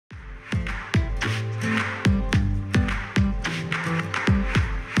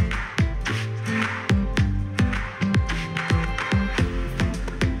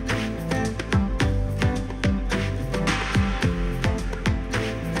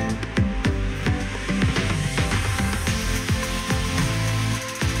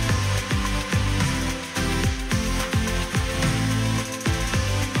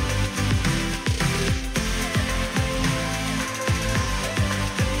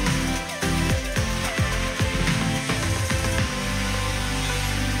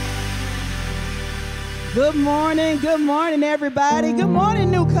Good morning, everybody. Good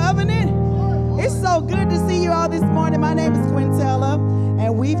morning, New Covenant. It's so good to see you all this morning. My name is Quintella,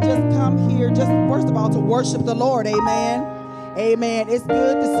 and we've just come here just first of all to worship the Lord. Amen. Amen. It's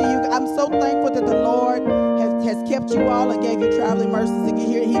good to see you. I'm so thankful that the Lord has kept you all and gave you traveling mercies to get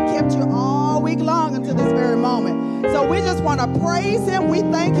here. He kept you all week long until this very moment. So we just want to praise him. We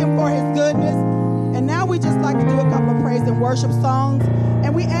thank him for his goodness. And now we just like to do a couple of praise and worship songs.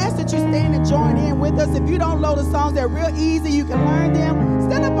 And we ask that you stand and join in with us. If you don't know the songs, they're real easy. You can learn them.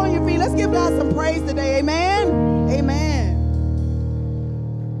 Stand up on your feet. Let's give God some praise today. Amen. Amen.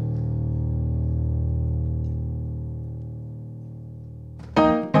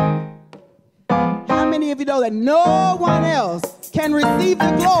 How many of you know that no one else can receive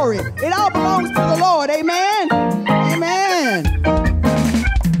the glory? It all belongs to the Lord. Amen. Amen.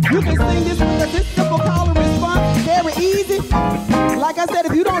 You can sing this with this simple call and response. Very easy. Like I said,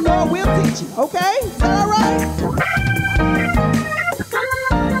 if you don't know it, we'll teach you. Okay? Is that all right?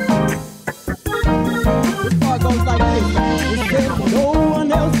 This part goes like this. It says, no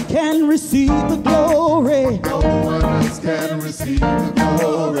one else can receive the glory. No one else can receive the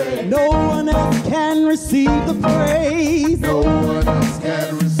glory. No one else can receive the praise. No one else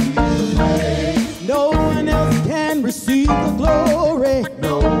can receive the praise. No one else can receive the glory.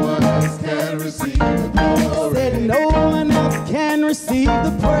 No one else can receive the glory. Said no one else can receive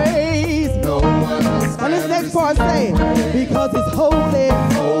the praise. No one else can. And this next part say, because it's holy,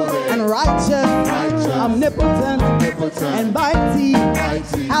 and righteous, omnipotent, and mighty,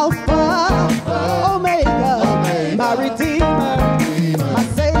 Alpha, Omega, my Redeemer, my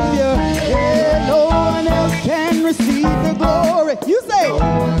Savior. Yeah, no one else can receive the glory. You say, no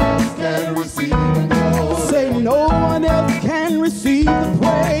one else can receive the glory. Say no one else can receive the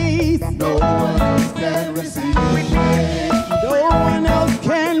praise. No one else can receive the praise. No one else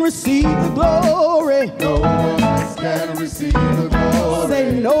can receive the glory. No one else can receive the glory.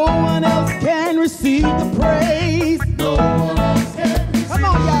 Say no one else can receive the praise. No one else can receive. Come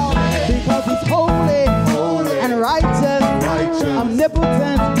on, y'all. Because he's holy, and righteous,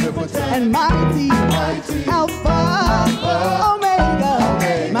 omnipotent, and mighty, Alpha, Omega,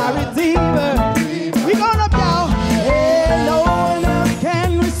 my Redeemer. We going up, y'all. Hey, no one else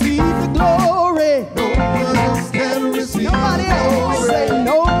can receive the glory. No one else can receive. Nobody else. Say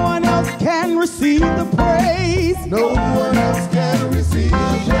no one else can receive the praise. No one else can receive the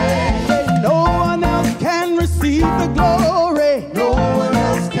praise. Say no one else can receive the glory. No one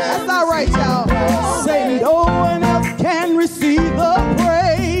else can. That's all right, y'all. Say no one else can receive the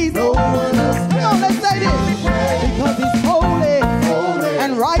praise. No one else can. Come on, let's say this. Because he's holy,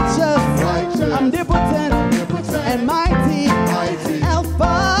 and righteous, omnipotent, and mighty,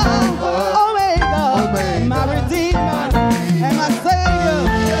 Alpha, Omega, my Redeemer, and my Savior.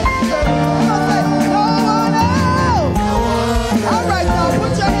 Come on, say, no one else. All right, y'all,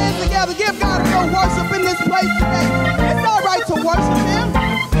 put your hands together. Give God a little worship in this place today. It's all right to worship him.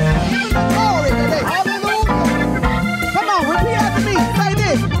 Give him the glory today. Hallelujah. Come on, repeat after me. Say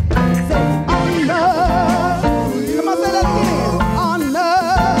this. Say, honor. Come on, say that again. Honor.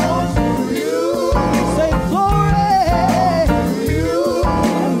 Say glory.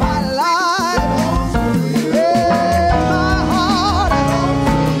 My life. Yeah, my heart.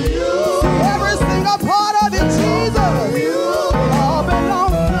 See every single part of it, Jesus. It all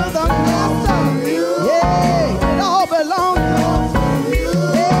belongs to the Master. Yeah, it all belongs to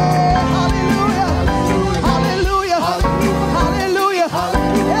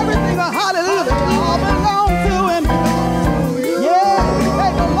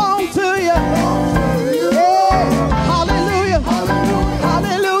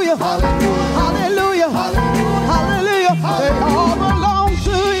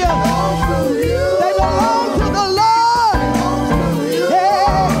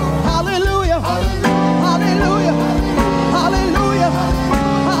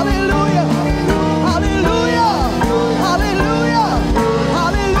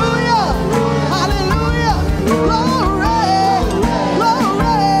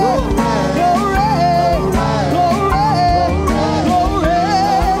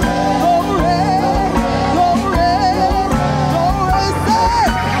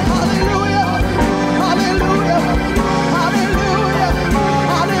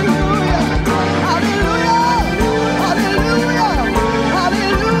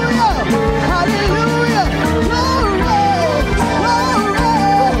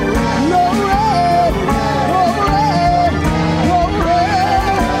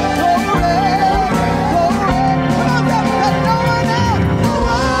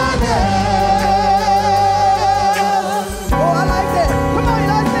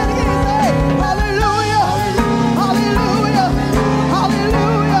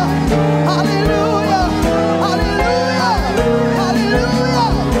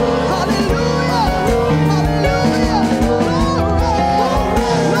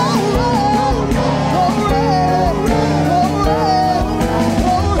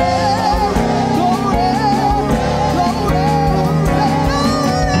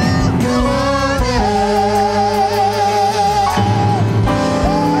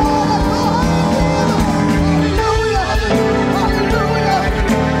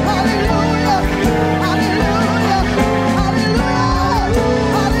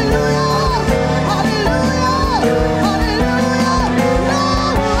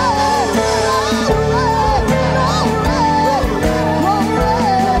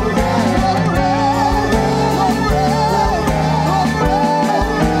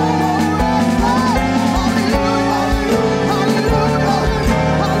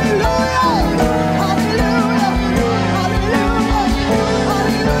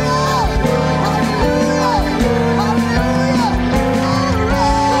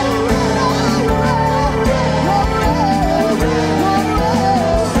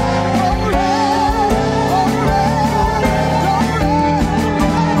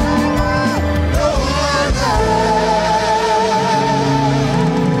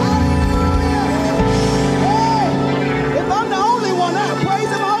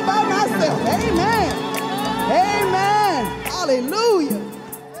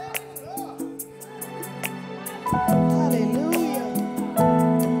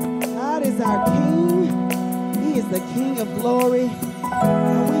the King of glory.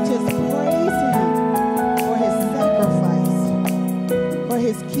 And we just praise him for his sacrifice, for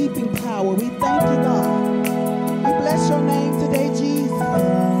his keeping power. We thank you, God. We bless your name today, Jesus.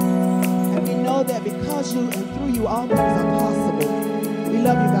 And we know that because you and through you all things are possible. We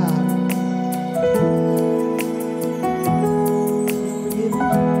love you, God.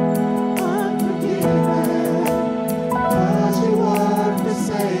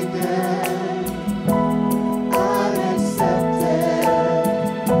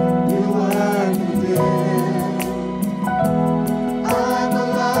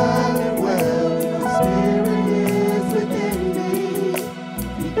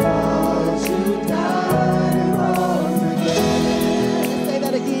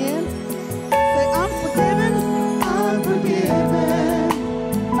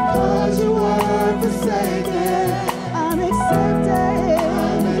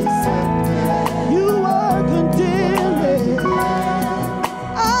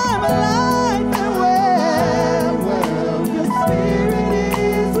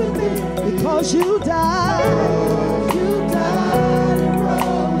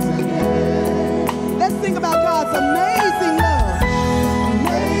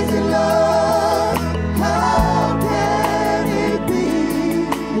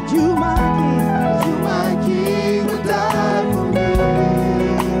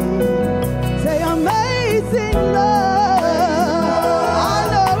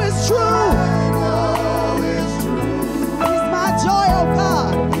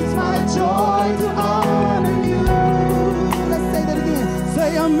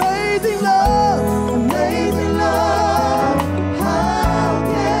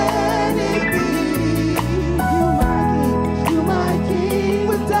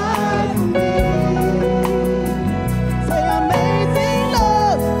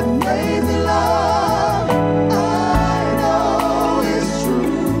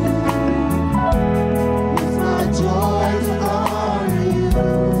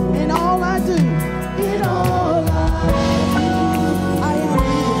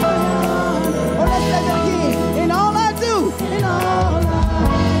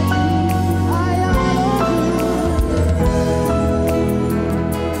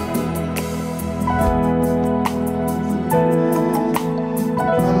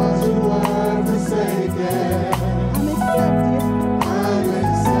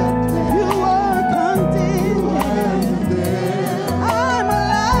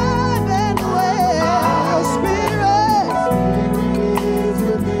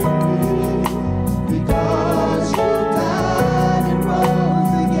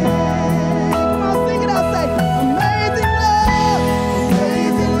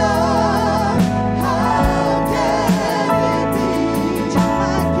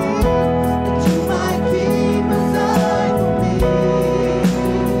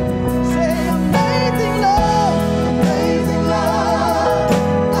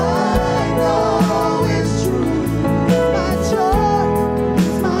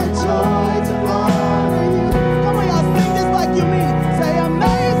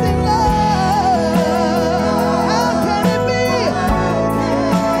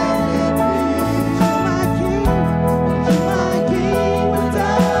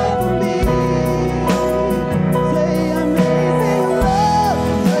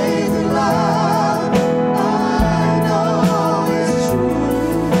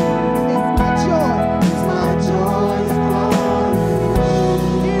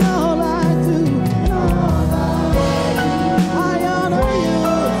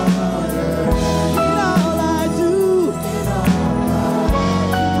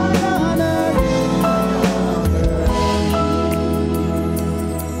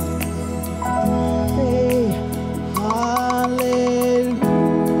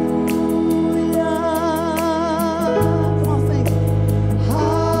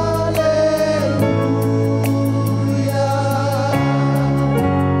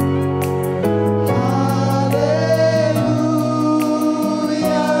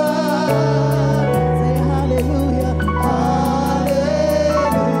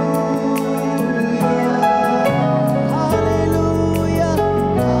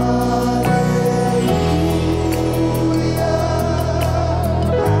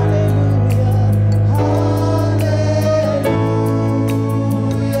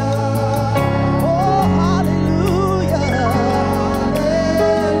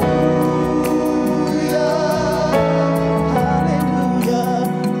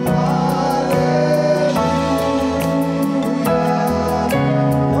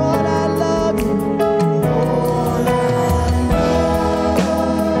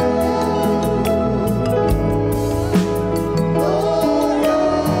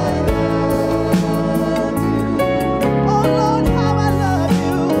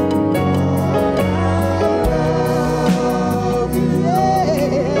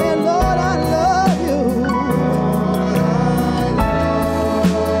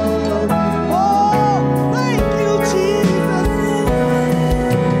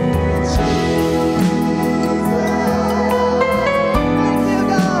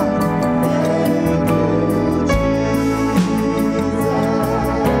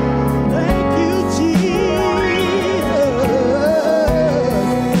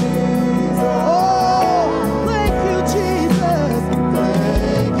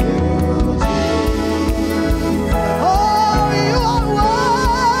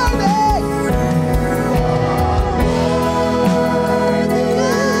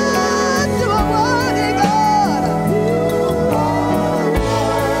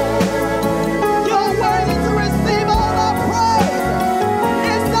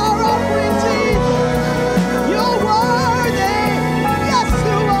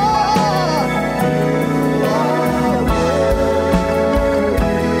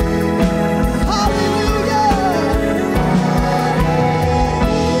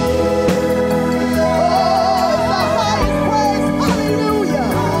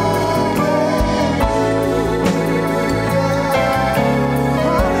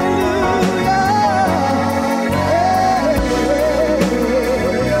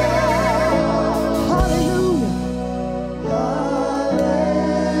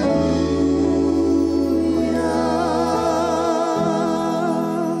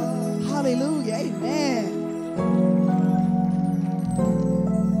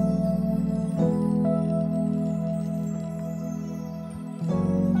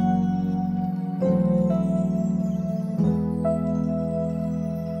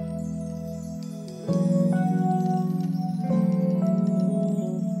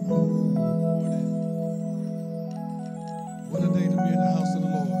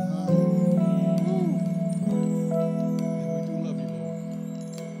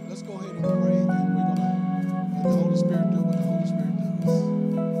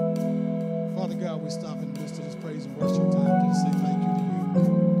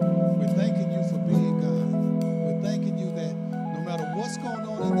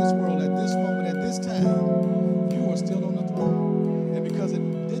 in this world at this moment, at this time, you are still on the throne. And because it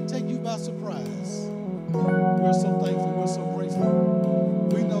didn't take you by surprise, we're so thankful, we're so grateful.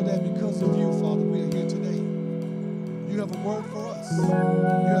 We know that because of you, Father, we are here today. You have a word for us.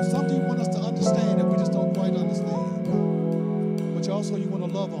 You have something you want us to understand that we just don't quite understand. But you want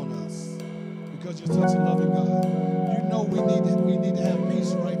to love on us because you're such a loving God. You know we need to have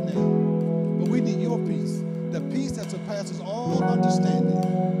peace right now. But we need your peace. The peace that surpasses all understanding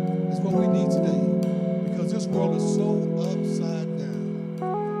is what we need today, because this world is so upside down.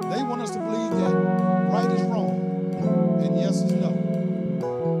 They want us to believe that right is wrong and yes is no.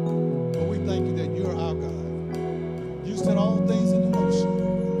 But we thank you that you're our God. You set all things into motion.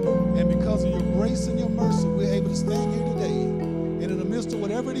 And because of your grace and your mercy, we're able to stand here today. And in the midst of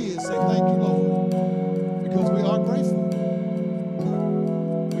whatever it is, say thank you, Lord, because we are grateful.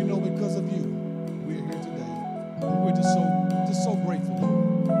 We know because of you, we are here today. We're just so grateful,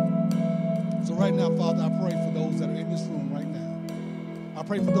 Lord. So right now, Father, I pray for those that are in this room right now. I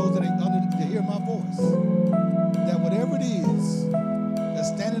pray for those that are hear my voice, that whatever it is that's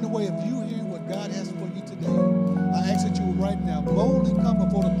standing in the way of you hearing what God has for you today, I ask that you will right now boldly come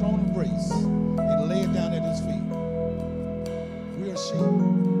before the throne of grace and lay it down at his feet. We are sheep.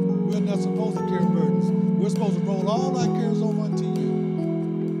 We're not supposed to carry burdens. We're supposed to roll all our cares over unto you.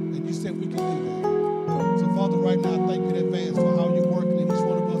 And you said we can do that. So, Father, right now, I thank you in advance for how you're working in each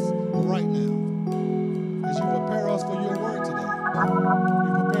one of us right now. As you prepare us for your word today.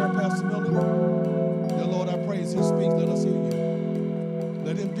 You prepare Pastor Miller. Dear Lord, I pray as he speaks, let us hear you.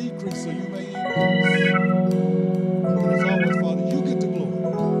 Let him decrease so you may increase. And as always, Father, you get the glory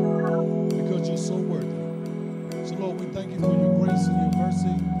because you're so worthy. So, Lord, we thank you for your grace and your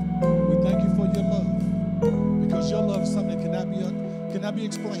mercy. We thank you for your love, because your love is something that cannot be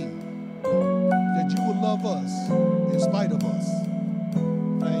explained. That you will love us in spite of us.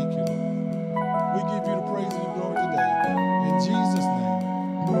 Thank you, Lord. We give you the praise and the glory today. In Jesus' name,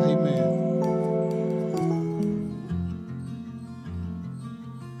 amen.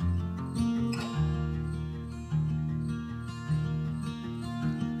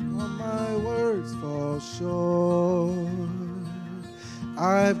 My words fall short.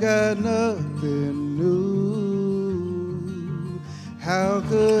 I've got nothing new. How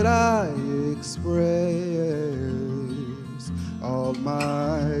could I express all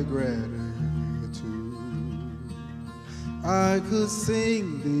my gratitude? I could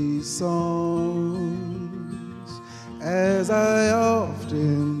sing these songs as I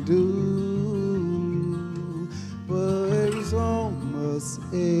often do, but every song must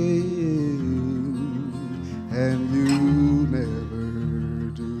end, and you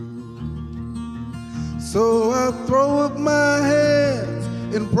never do. So I throw up my hands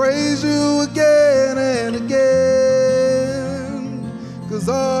and praise you again and again, 'cause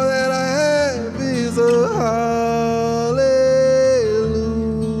all that I have is a hallelujah,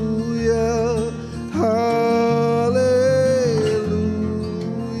 hallelujah.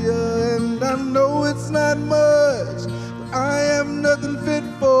 And I know it's not much, but I am nothing fit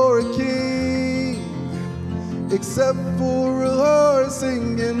for a king, except for a heart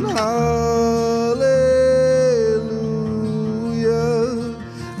singing hallelujah,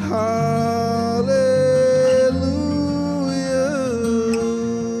 hallelujah.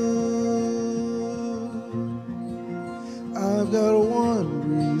 I've got one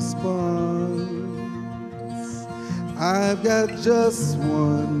response. I've got just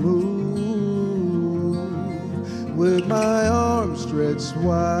one move. With my arms stretched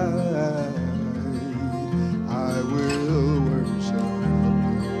wide, I will worship.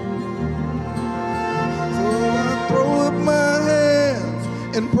 So I throw up my hands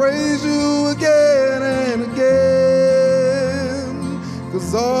and praise you again and again,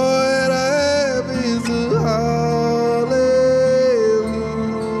 'cause all that I have is a hallelujah,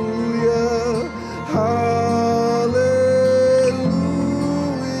 hallelujah.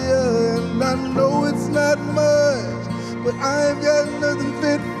 And I know it's not much, but I've got nothing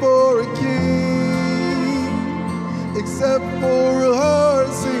fit for a king, except for a heart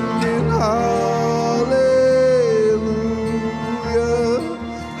singing hallelujah,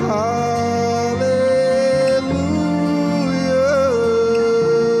 hallelujah.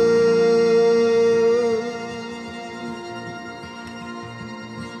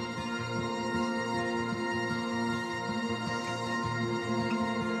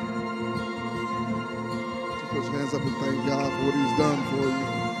 Put your hands up and thank God for what he's done for you.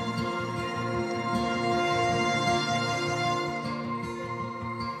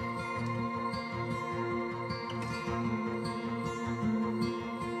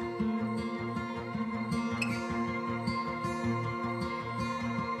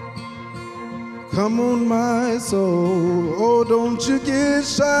 Come on, my soul, oh, don't you get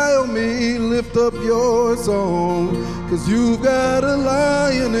shy on me, lift up your song, 'cause you've got a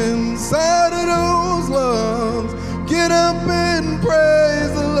lion inside of those lungs. Get up and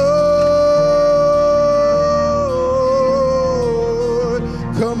praise the Lord.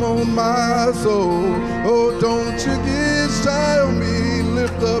 Come on, my soul, oh, don't you get shy on me,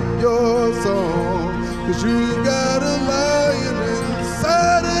 lift up your song, 'cause you've got a lion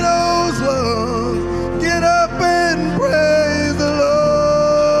inside of those lungs. Get up and praise the Lord.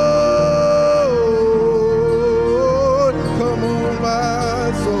 Come on,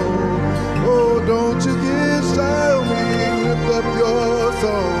 my soul, oh, don't you get shy on me, lift up your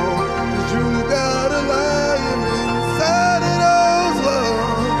song, 'cause you got a lion inside of those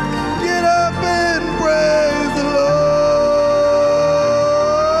lungs. Get up and praise the Lord.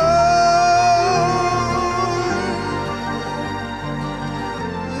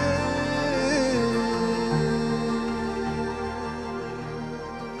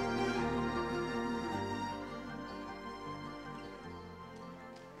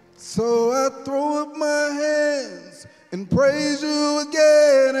 So I throw up my hands and praise you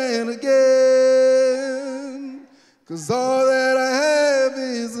again and again, 'cause all that I have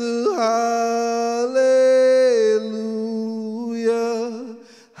is a hallelujah,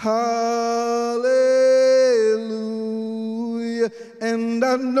 hallelujah. And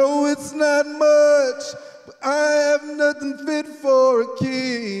I know it's not much, but I have nothing fit for a king,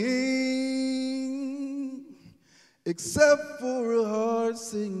 except for a heart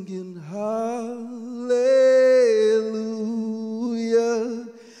singing hallelujah,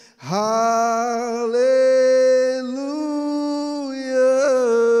 hallelujah.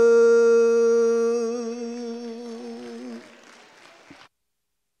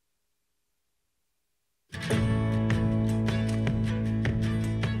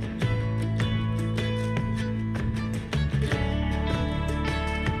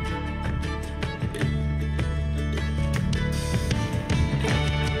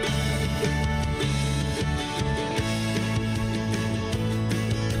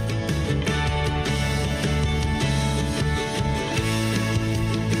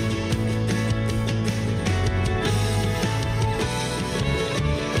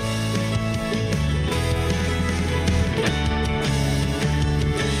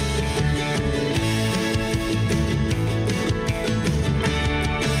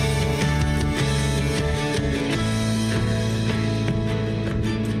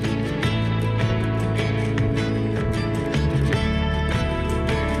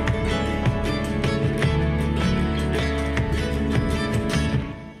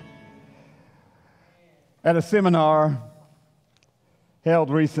 At a seminar held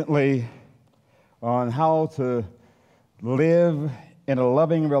recently on how to live in a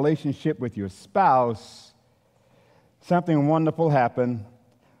loving relationship with your spouse, something wonderful happened.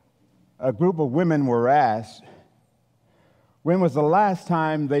 A group of women were asked, when was the last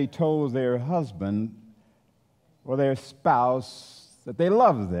time they told their husband or their spouse that they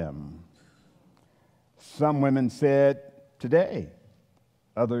loved them? Some women said, today.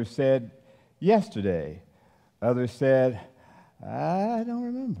 Others said, yesterday. Others said, I don't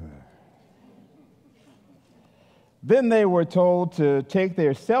remember. Then they were told to take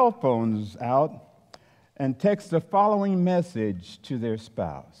their cell phones out and text the following message to their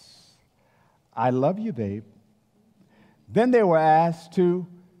spouse. I love you, babe. Then they were asked to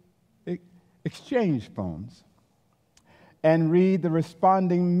exchange phones and read the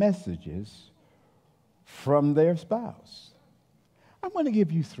responding messages from their spouse. I'm going to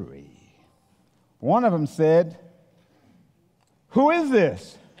give you 3. One of them said, who is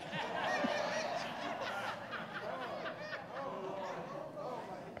this?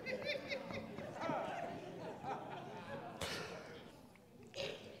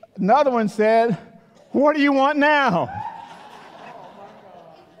 Another one said, what do you want now?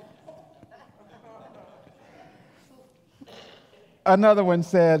 Another one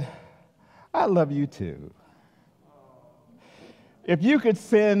said, I love you too. If you could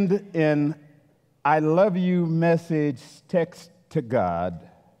send an I love you message text to God,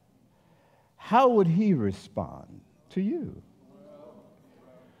 how would he respond to you?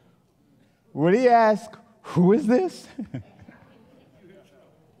 Would he ask, who is this?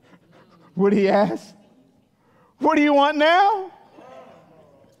 Would he ask, what do you want now?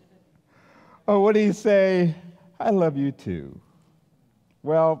 Or would he say, I love you too?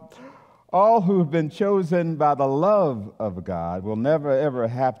 Well, all who've been chosen by the love of God will never, ever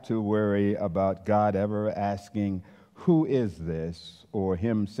have to worry about God ever asking, who is this? Or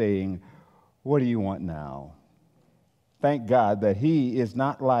him saying, what do you want now? thank God that he is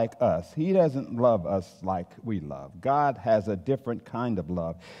not like us. He doesn't love us like we love. God has a different kind of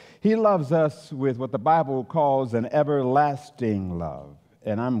love. He loves us with what the Bible calls an everlasting love.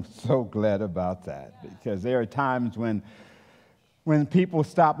 And I'm so glad about that, because there are times when people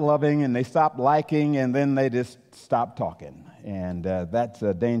stop loving and they stop liking and then they just stop talking. And that's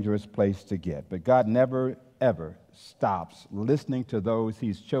a dangerous place to get. But God never, ever stops listening to those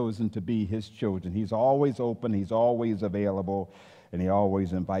he's chosen to be his children. He's always open, he's always available, and he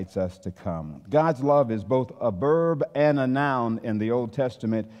always invites us to come. God's love is both a verb and a noun in the Old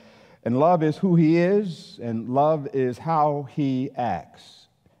Testament. And love is who he is, and love is how he acts.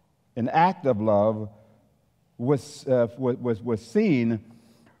 An act of love was seen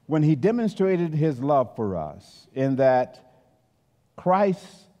when he demonstrated his love for us, in that Christ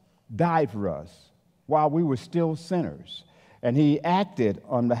died for us while we were still sinners, and he acted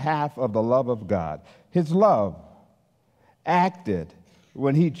on behalf of the love of God. His love acted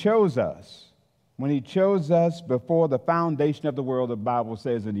when he chose us. When he chose us before the foundation of the world, the Bible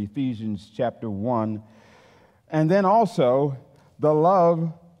says in Ephesians chapter 1. And then also, the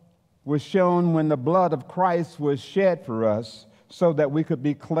love was shown when the blood of Christ was shed for us, so that we could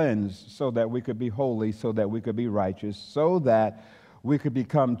be cleansed, so that we could be holy, so that we could be righteous, so that we could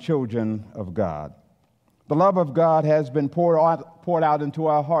become children of God. The love of God has been poured out into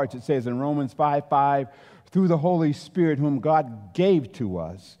our hearts, it says in Romans 5:5, through the Holy Spirit whom God gave to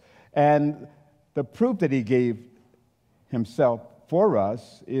us. And the proof that he gave himself for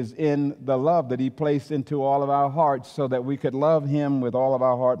us is in the love that he placed into all of our hearts, so that we could love him with all of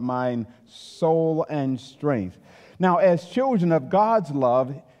our heart, mind, soul, and strength. Now, as children of God's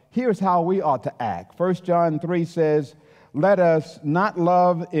love, here's how we ought to act. 1 John 3 says, let us not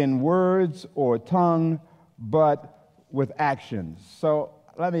love in words or tongue, but with actions. So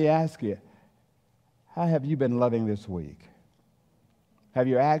let me ask you, how have you been loving this week? Have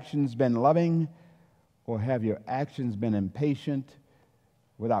your actions been loving, or have your actions been impatient,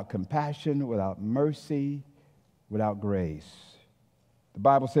 without compassion, without mercy, without grace? The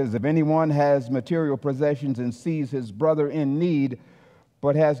Bible says, if anyone has material possessions and sees his brother in need,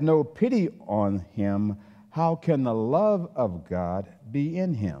 but has no pity on him, how can the love of God be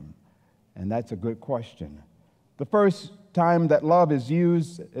in him? And that's a good question. The first time that love is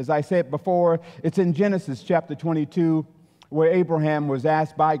used, as I said before, it's in Genesis chapter 22, where Abraham was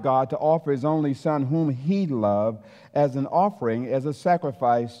asked by God to offer his only son, whom he loved, as an offering, as a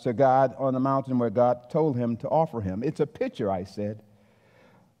sacrifice to God on the mountain where God told him to offer him. It's a picture, I said,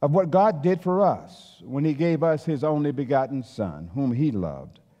 of what God did for us when he gave us his only begotten son, whom he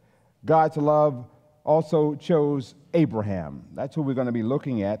loved. God's love also chose Abraham. That's who we're going to be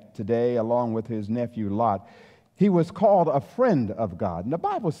looking at today, along with his nephew Lot. He was called a friend of God. And the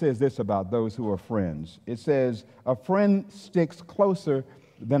Bible says this about those who are friends. It says, a friend sticks closer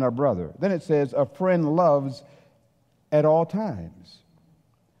than a brother. Then it says, a friend loves at all times.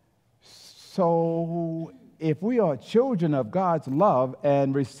 So if we are children of God's love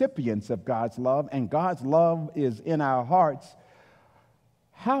and recipients of God's love, and God's love is in our hearts,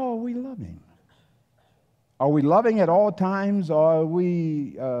 how are we loving? Are we loving at all times, or are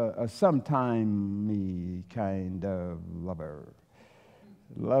we a sometime-y kind of lover?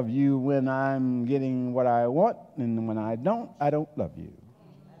 Love you when I'm getting what I want, and when I don't love you.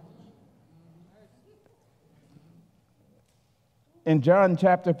 In John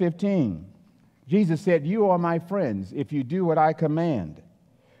chapter 15, Jesus said, you are my friends if you do what I command.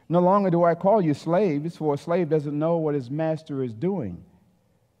 No longer do I call you slaves, for a slave doesn't know what his master is doing.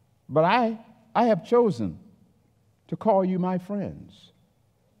 But I have chosen to call you my friends.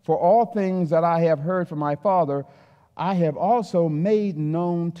 For all things that I have heard from my Father, I have also made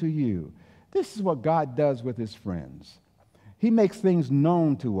known to you. This is what God does with his friends. He makes things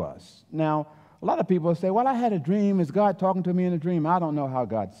known to us. Now, a lot of people say, well, I had a dream. Is God talking to me in a dream? I don't know how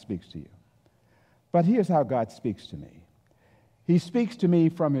God speaks to you. But here's how God speaks to me. He speaks to me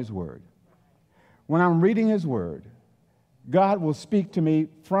from his word. When I'm reading his word, God will speak to me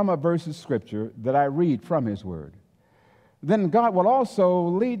from a verse of scripture that I read from his word. Then God will also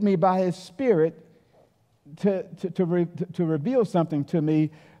lead me by his Spirit to reveal something to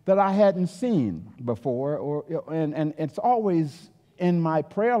me that I hadn't seen before. And it's always in my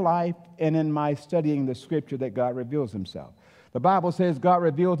prayer life and in my studying the scripture that God reveals himself. The Bible says God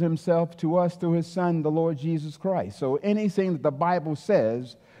revealed himself to us through his Son, the Lord Jesus Christ. So anything that the Bible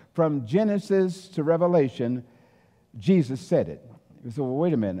says, from Genesis to Revelation, Jesus said it. So, well,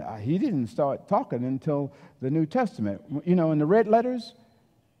 wait a minute. He didn't start talking until the New Testament. You know, in the red letters,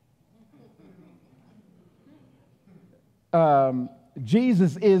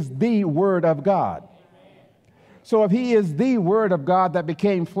 Jesus is the Word of God. So if he is the Word of God that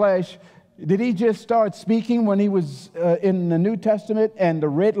became flesh, did he just start speaking when he was in the New Testament and the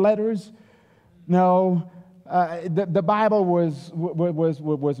red letters? No. The Bible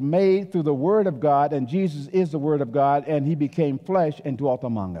was made through the Word of God, and Jesus is the Word of God, and he became flesh and dwelt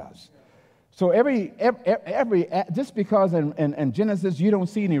among us. So every just because in Genesis you don't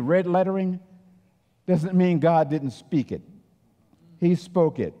see any red lettering, doesn't mean God didn't speak it. He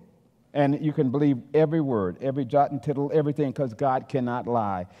spoke it. And you can believe every word, every jot and tittle, everything, because God cannot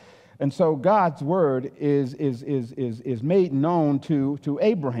lie. And so God's word is made known to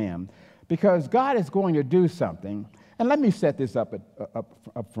Abraham, because God is going to do something. And let me set this up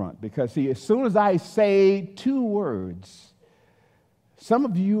front, because see, as soon as I say two words, some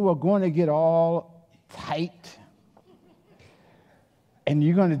of you are going to get all tight, and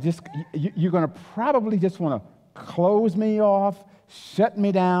you're going to probably just want to close me off, shut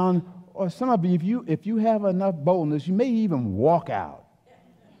me down. Or some of you, if you have enough boldness, you may even walk out.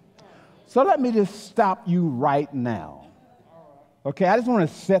 So let me just stop you right now. Okay, I just want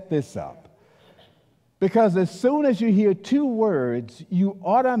to set this up. Because as soon as you hear two words, you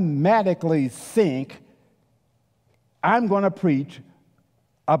automatically think, I'm going to preach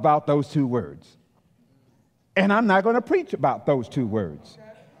about those two words. And I'm not going to preach about those two words.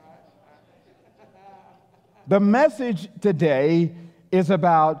 The message today is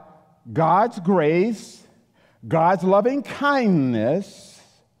about God's grace, God's loving kindness,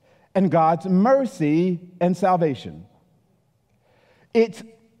 and God's mercy and salvation. It's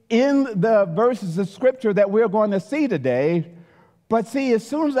in the verses of Scripture that we're going to see today. But see, as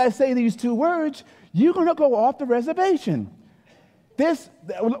soon as I say these two words, you're going to go off the reservation.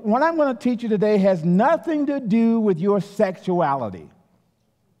 What I'm going to teach you today has nothing to do with your sexuality.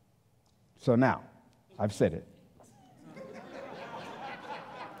 So now, I've said it.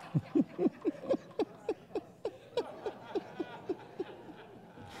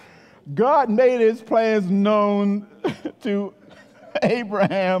 God made his plans known to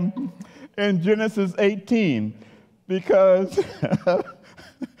Abraham in Genesis 18 because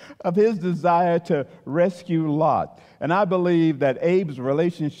of his desire to rescue Lot. And I believe that Abe's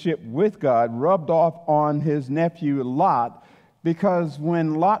relationship with God rubbed off on his nephew Lot, because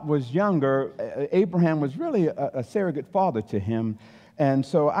when Lot was younger, Abraham was really a surrogate father to him. And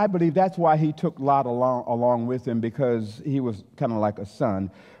so I believe that's why he took Lot along with him, because he was kind of like a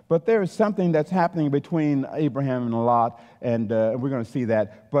son. But there is something that's happening between Abraham and Lot, and we're going to see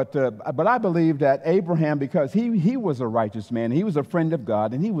that. But I believe that Abraham, because he was a righteous man, he was a friend of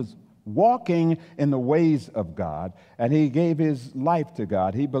God, and he was walking in the ways of God, and he gave his life to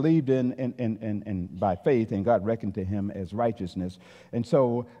God. He believed in by faith, and God reckoned to him as righteousness. And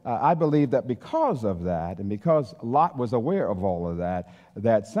so I believe that because of that, and because Lot was aware of all of that,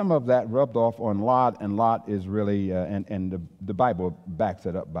 that some of that rubbed off on Lot, and Lot is really, and the Bible backs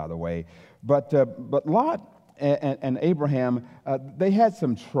it up, by the way. But Lot and Abraham, they had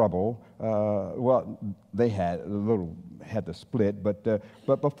some trouble. Well, they had to split,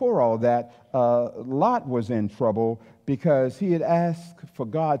 but before all that, Lot was in trouble because he had asked for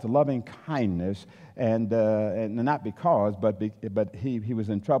God's loving kindness, and not because, but he was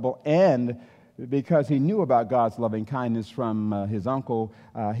in trouble, and because he knew about God's loving kindness from his uncle,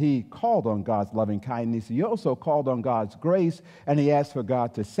 he called on God's loving kindness. He also called on God's grace, and he asked for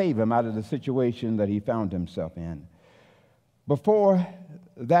God to save him out of the situation that he found himself in. Before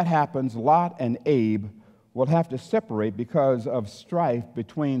that happens, Lot and Abe will have to separate because of strife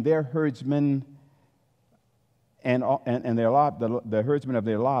between their herdsmen and the herdsmen of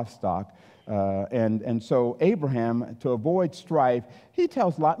their livestock. And so Abraham, to avoid strife, he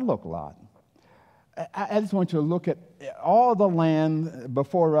tells Lot, look, Lot, I just want you to look at all the land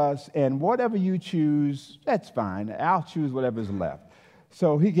before us, and whatever you choose, that's fine. I'll choose whatever's left.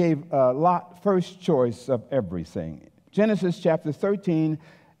 So he gave Lot first choice of everything. Genesis chapter 13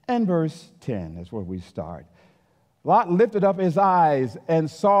 and verse 10 is where we start. Lot lifted up his eyes and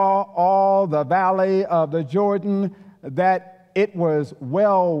saw all the valley of the Jordan, that it was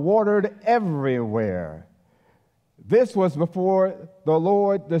well watered everywhere. This was before the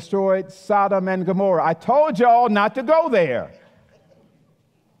Lord destroyed Sodom and Gomorrah. I told y'all not to go there.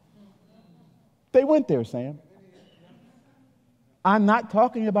 They went there, Sam. I'm not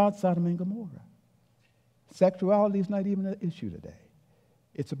talking about Sodom and Gomorrah. Sexuality is not even an issue today.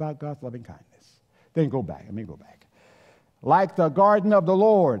 It's about God's loving kindness. Then go back. Let me go back. Like the garden of the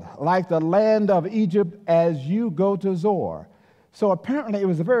Lord, like the land of Egypt as you go to Zoar. So apparently it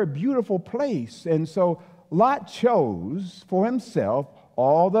was a very beautiful place. And so Lot chose for himself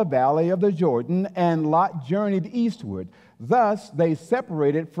all the valley of the Jordan, and Lot journeyed eastward. Thus they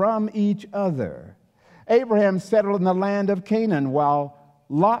separated from each other. Abraham settled in the land of Canaan, while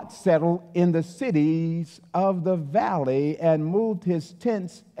Lot settled in the cities of the valley and moved his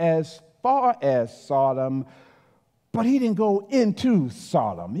tents as far as Sodom, but he didn't go into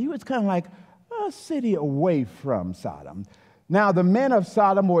Sodom. He was kind of like a city away from Sodom. Now the men of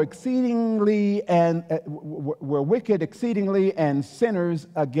Sodom were were wicked exceedingly and sinners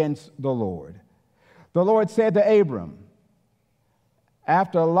against the Lord. The Lord said to Abram,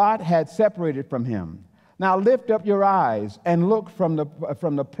 after Lot had separated from him, now lift up your eyes and look from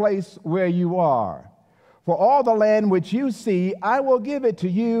the place where you are. For all the land which you see, I will give it to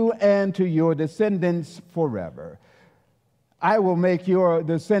you and to your descendants forever. I will make your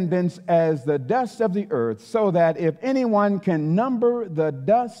descendants as the dust of the earth, so that if anyone can number the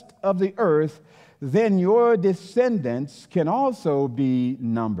dust of the earth, then your descendants can also be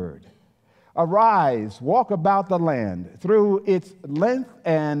numbered. Arise, walk about the land through its length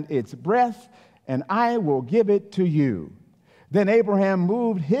and its breadth, and I will give it to you. Then Abraham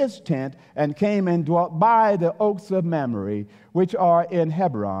moved his tent and came and dwelt by the oaks of Mamre, which are in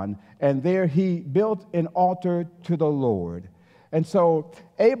Hebron, and there he built an altar to the Lord. And so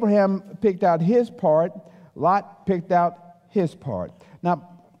Abraham picked out his part, Lot picked out his part. Now,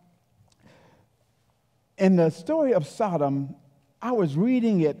 in the story of Sodom, I was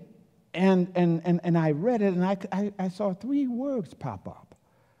reading it, and I read it, and I saw three words pop up: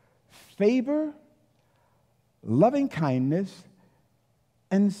 favor, loving kindness,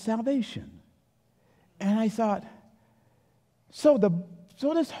 and salvation. And I thought, so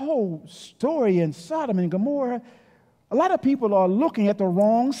this whole story in Sodom and Gomorrah, a lot of people are looking at the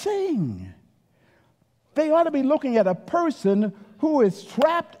wrong thing. They ought to be looking at a person who is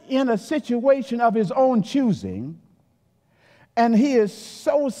trapped in a situation of his own choosing, and he is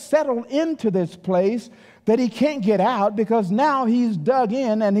so settled into this place that he can't get out because now he's dug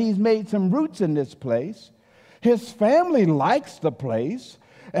in and he's made some roots in this place. His family likes the place,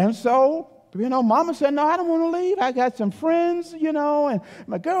 and so, Mama said, no, I don't want to leave. I got some friends, and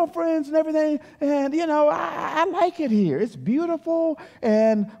my girlfriends and everything, and, I like it here. It's beautiful,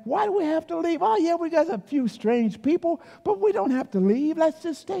 and why do we have to leave? Oh, yeah, we got a few strange people, but we don't have to leave. Let's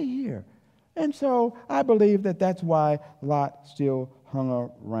just stay here. And so I believe that that's why Lot still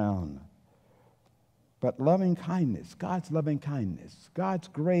hung around. But loving kindness, God's loving kindness, God's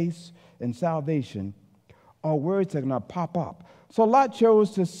grace and salvation are words that are going to pop up. So Lot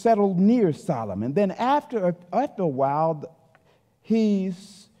chose to settle near Sodom. And then after a while, he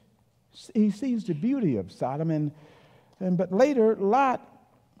sees the beauty of Sodom. But later, Lot,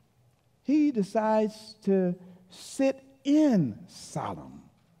 he decides to sit in Sodom.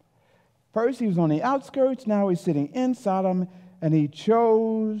 First, he was on the outskirts. Now he's sitting in Sodom, and he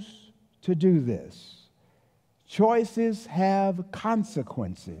chose to do this. Choices have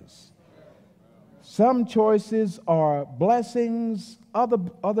consequences. Some choices are blessings,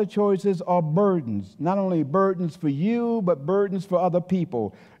 other choices are burdens. Not only burdens for you, but burdens for other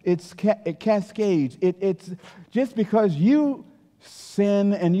people. It cascades. It's just because you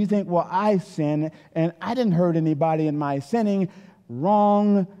sin and you think, well, I sin, and I didn't hurt anybody in my sinning.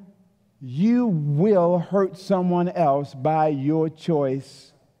 Wrong. You will hurt someone else by your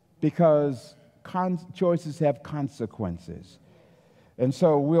choice because choices have consequences. And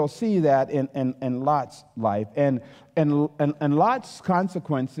so we'll see that in Lot's life. And Lot's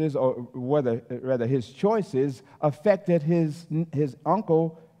consequences, or rather his choices, affected his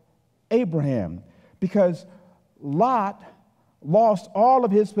uncle Abraham. Because Lot lost all of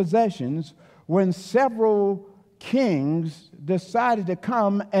his possessions when several kings decided to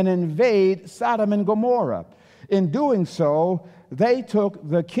come and invade Sodom and Gomorrah. In doing so, they took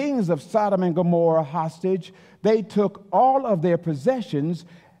the kings of Sodom and Gomorrah hostage. They took all of their possessions,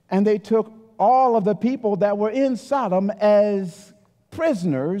 and they took all of the people that were in Sodom as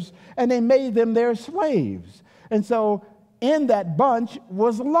prisoners, and they made them their slaves. And so in that bunch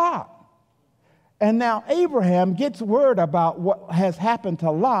was Lot. And now Abraham gets word about what has happened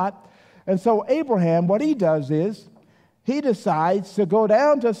to Lot. And so Abraham, what he does is, he decides to go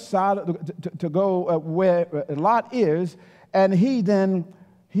down to Sodom, to go where Lot is, and he and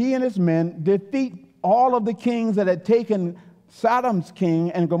his men defeat all of the kings that had taken Sodom's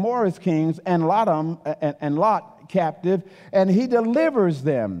king and Gomorrah's kings and Lot captive, and he delivers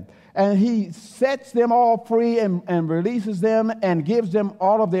them. And he sets them all free and releases them and gives them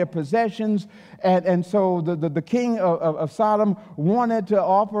all of their possessions. And so the king of Sodom wanted to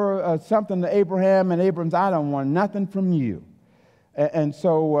offer something to Abraham, and Abraham said, I don't want nothing from you. And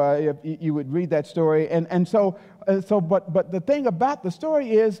so if you would read that story. But the thing about the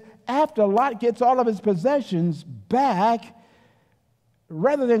story is, after Lot gets all of his possessions back,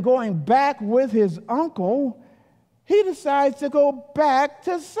 rather than going back with his uncle, he decides to go back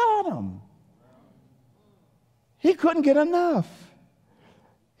to Sodom. He couldn't get enough.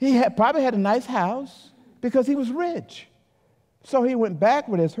 He probably had a nice house because he was rich. So he went back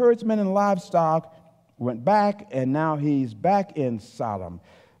with his herdsmen and livestock, went back, and now he's back in Sodom.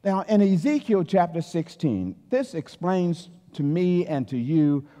 Now, in Ezekiel chapter 16, this explains to me and to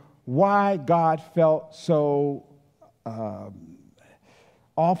you why God felt so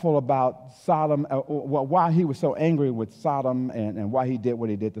awful about Sodom, why he was so angry with Sodom and why he did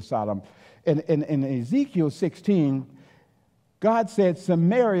what he did to Sodom. In Ezekiel 16, God said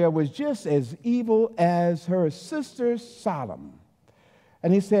Samaria was just as evil as her sister Sodom.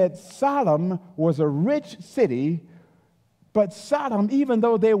 And he said Sodom was a rich city, but Sodom, even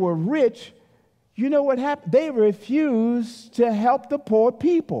though they were rich, you know what happened? They refused to help the poor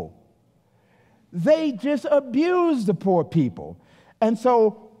people. They just abused the poor people. And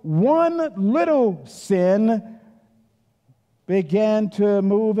so one little sin began to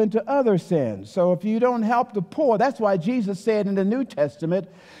move into other sins. So if you don't help the poor, that's why Jesus said in the New Testament,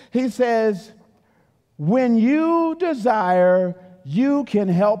 he says, when you desire, you can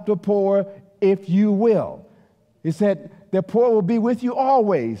help the poor if you will. He said, the poor will be with you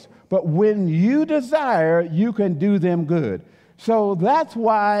always, but when you desire, you can do them good. So that's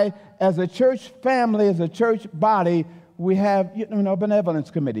why, as a church family, as a church body, we have, a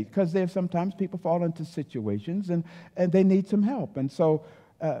benevolence committee, because there's sometimes people fall into situations and they need some help. And so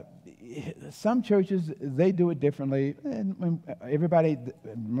some churches, they do it differently, and everybody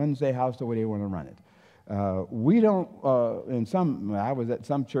runs their house the way they want to run it. We don't, I was at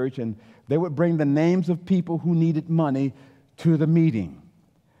some church, and they would bring the names of people who needed money to the meeting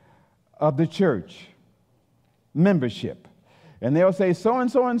of the church membership. And they'll say,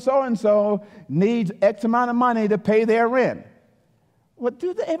 so-and-so and so-and-so needs X amount of money to pay their rent. Well,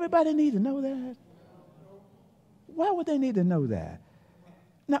 everybody need to know that? Why would they need to know that?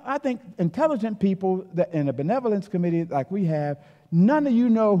 Now, I think intelligent people that in a benevolence committee like we have, none of you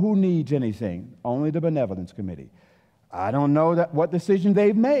know who needs anything, only the benevolence committee. I don't know what decision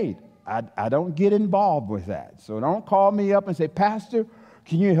they've made. I don't get involved with that. So don't call me up and say, Pastor,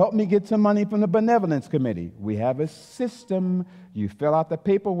 can you help me get some money from the benevolence committee? We have a system. You fill out the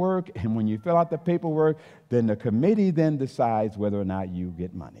paperwork, and when you fill out the paperwork, then the committee then decides whether or not you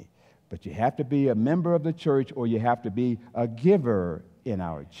get money. But you have to be a member of the church, or you have to be a giver in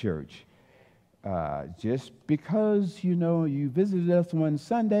our church. Just because, you visited us one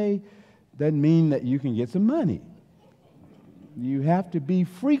Sunday doesn't mean that you can get some money. You have to be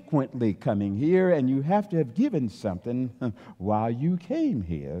frequently coming here, and you have to have given something while you came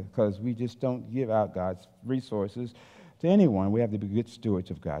here, because we just don't give out God's resources to anyone. We have to be good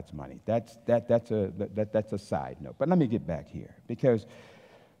stewards of God's money. That's a side note. But let me get back here, because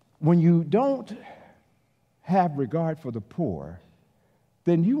when you don't have regard for the poor,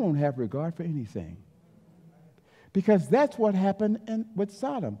 then you won't have regard for anything. Because that's what happened with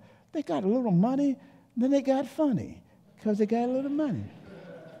Sodom. They got a little money, then they got funny, because they got a little money.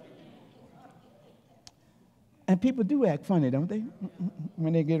 And people do act funny, don't they?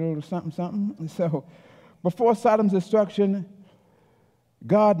 When they get a little something. So before Sodom's destruction,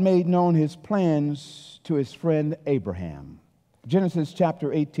 God made known his plans to his friend Abraham. Genesis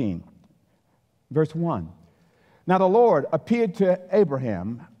chapter 18, verse 1. Now the Lord appeared to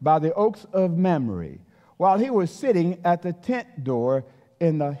Abraham by the oaks of Mamre, while he was sitting at the tent door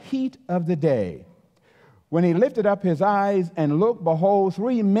in the heat of the day. When he lifted up his eyes and looked, behold,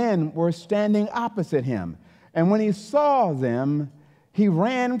 3 men were standing opposite him. And when he saw them, he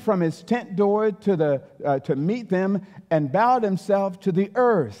ran from his tent door to meet them and bowed himself to the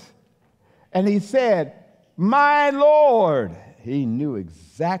earth. And he said, "My Lord." He knew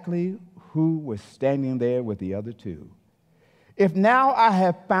exactly who was standing there with the other 2. "If now I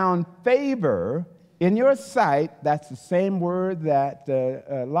have found favor in your sight," that's the same word that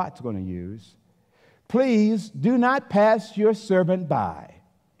Lot's going to use, "please do not pass your servant by.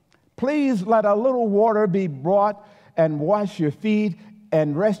 Please let a little water be brought and wash your feet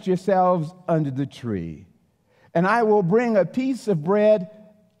and rest yourselves under the tree. And I will bring a piece of bread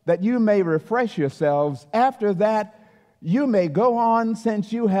that you may refresh yourselves. After that, you may go on,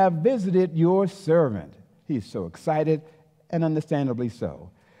 since you have visited your servant." He's so excited, and understandably so.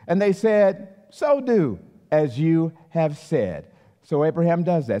 And they said, "So do as you have said." So Abraham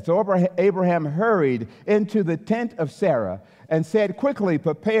does that. So Abraham hurried into the tent of Sarah and said, "Quickly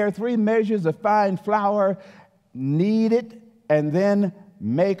prepare 3 measures of fine flour, knead it, and then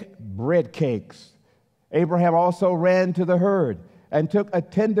make bread cakes." Abraham also ran to the herd and took a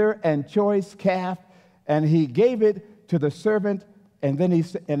tender and choice calf, and he gave it to the servant And then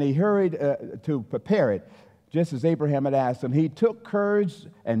he hurried to prepare it, just as Abraham had asked him. He took curds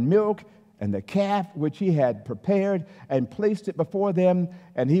and milk and the calf which he had prepared and placed it before them,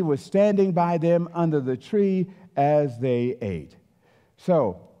 and he was standing by them under the tree as they ate.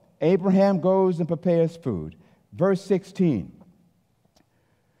 So Abraham goes and prepares food. Verse 16.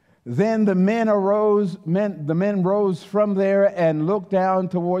 Then the men rose from there and looked down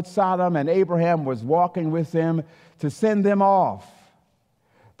towards Sodom, and Abraham was walking with them to send them off.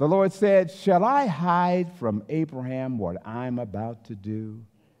 The Lord said, "Shall I hide from Abraham what I'm about to do?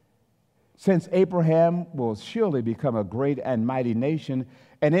 Since Abraham will surely become a great and mighty nation,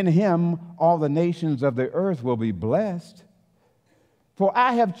 and in him all the nations of the earth will be blessed. For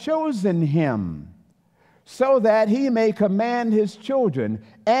I have chosen him, so that he may command his children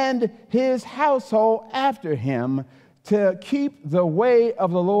and his household after him to keep the way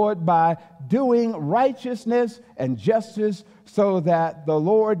of the Lord by doing righteousness and justice, so that the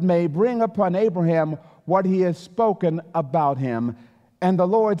Lord may bring upon Abraham what he has spoken about him." And the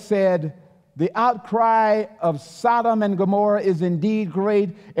Lord said, "The outcry of Sodom and Gomorrah is indeed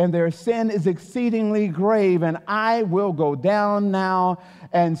great, and their sin is exceedingly grave, and I will go down now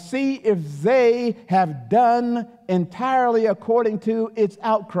and see if they have done entirely according to its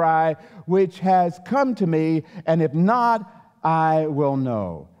outcry, which has come to me, and if not, I will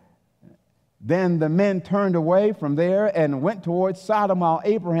know." Then the men turned away from there and went towards Sodom while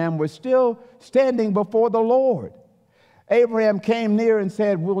Abraham was still standing before the Lord. Abraham came near and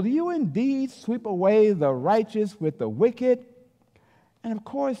said, "Will you indeed sweep away the righteous with the wicked?" And of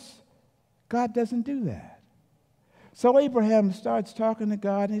course, God doesn't do that. So Abraham starts talking to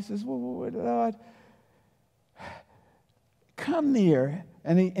God, and he says, "Well, Lord, come near."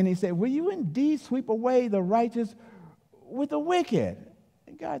 And he said, "Will you indeed sweep away the righteous with the wicked?"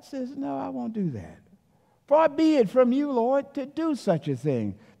 And God says, "No, I won't do that. Far be it from you, Lord, to do such a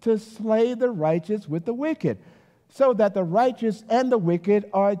thing, to slay the righteous with the wicked, so that the righteous and the wicked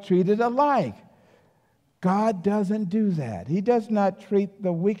are treated alike." God doesn't do that. He does not treat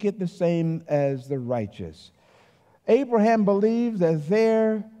the wicked the same as the righteous. Abraham believed that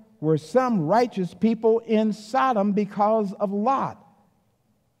there were some righteous people in Sodom because of Lot.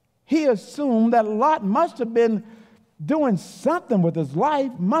 He assumed that Lot must have been doing something with his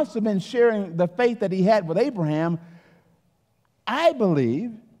life, must have been sharing the faith that he had with Abraham. I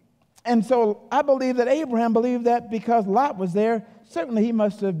believe that Abraham believed that because Lot was there, certainly he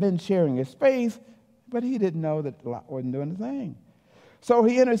must have been sharing his faith, but he didn't know that Lot wasn't doing a thing. So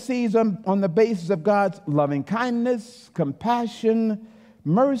he intercedes on the basis of God's loving kindness, compassion,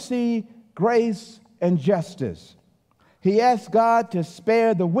 mercy, grace, and justice. He asked God to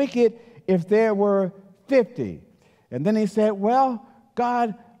spare the wicked if there were 50. And then he said, "Well,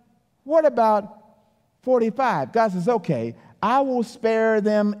 God, what about 45? God says, "Okay, I will spare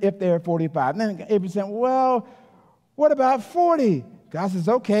them if they're 45. And then Abraham said, "Well, what about 40? God says,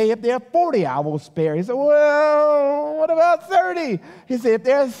 "Okay, if they're 40, I will spare." He said, "Well, what about 30? He said, "If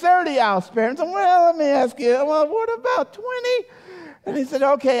there's 30, I'll spare." He said, "Well, let me ask you, well, what about 20? And he said,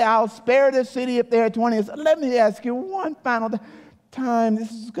 "Okay, I'll spare the city if there are 20. He said, "Let me ask you one final time.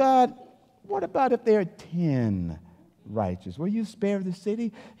 This is God. What about if there are 10 righteous? Will you spare the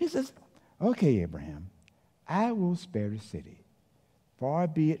city?" He says, "Okay, Abraham, I will spare the city. Far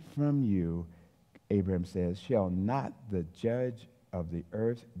be it from you," Abraham says, "shall not the judge of the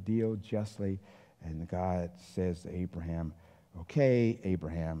earth deal justly?" And God says to Abraham, "Okay,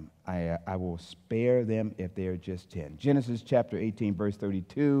 Abraham, I will spare them if they're just 10. Genesis chapter 18, verse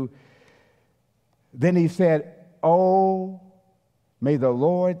 32. Then he said, "Oh, may the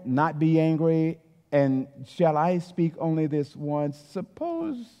Lord not be angry, and shall I speak only this once?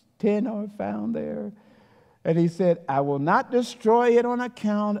 Suppose 10 are found there." And he said, "I will not destroy it on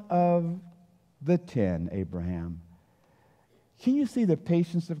account of the 10, Abraham." Can you see the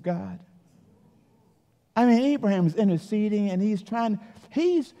patience of God? I mean, Abraham is interceding, and he's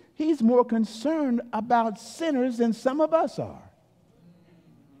more concerned about sinners than some of us are.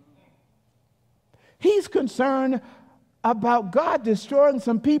 He's concerned about God destroying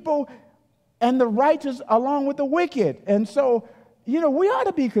some people and the righteous along with the wicked. And so, we ought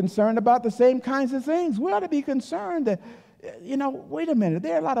to be concerned about the same kinds of things. We ought to be concerned that, wait a minute,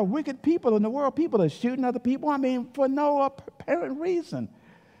 there are a lot of wicked people in the world. People are shooting other people, for no apparent reason.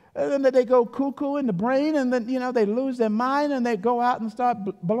 And then they go cuckoo in the brain, and then, they lose their mind, and they go out and start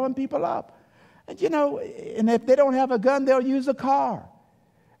blowing people up. And, and if they don't have a gun, they'll use a car.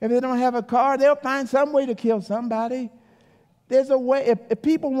 If they don't have a car, they'll find some way to kill somebody. There's a way. If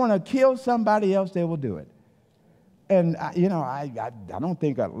people want to kill somebody else, they will do it. And, I don't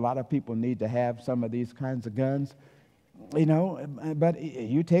think a lot of people need to have some of these kinds of guns. but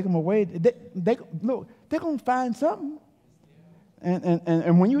you take them away, look, they're going to find something.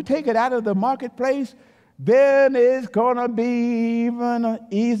 And when you take it out of the marketplace, then it's going to be even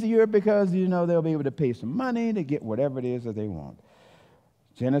easier because, they'll be able to pay some money to get whatever it is that they want.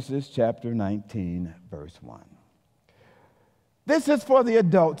 Genesis chapter 19, verse 1. This is for the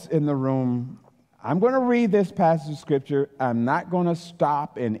adults in the room. I'm going to read this passage of Scripture. I'm not going to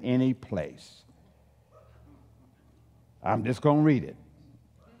stop in any place. I'm just going to read it.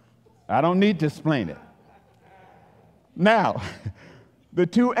 I don't need to explain it. Now, the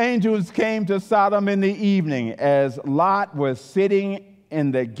two angels came to Sodom in the evening as Lot was sitting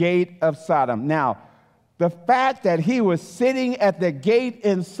in the gate of Sodom. Now, the fact that he was sitting at the gate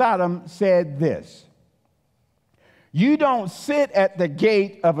in Sodom said this: you don't sit at the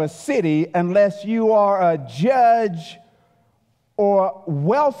gate of a city unless you are a judge or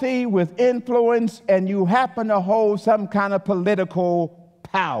wealthy with influence and you happen to hold some kind of political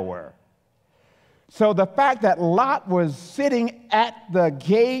power. So the fact that Lot was sitting at the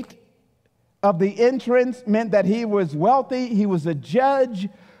gate of the entrance meant that he was wealthy, he was a judge.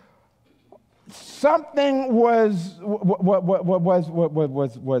 Something was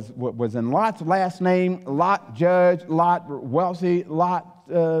in Lot's last name. Lot judge, Lot wealthy, Lot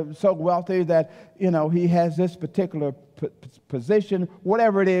so wealthy that he has this particular position.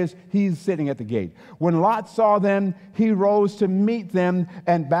 Whatever it is, he's sitting at the gate. When Lot saw them, he rose to meet them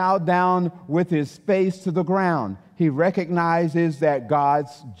and bowed down with his face to the ground. He recognizes that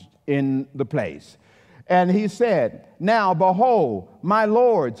God's in the place. And he said, now, behold, my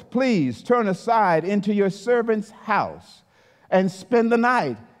lords, please turn aside into your servant's house and spend the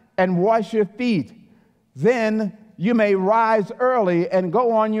night and wash your feet. Then you may rise early and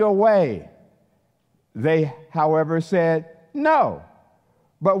go on your way. They, however, said, no,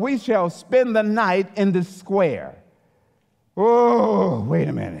 but we shall spend the night in the square. Oh, wait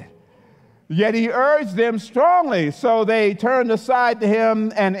a minute. Yet he urged them strongly, so they turned aside to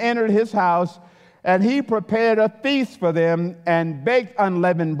him and entered his house. And he prepared a feast for them and baked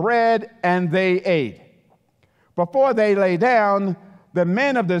unleavened bread, and they ate. Before they lay down, the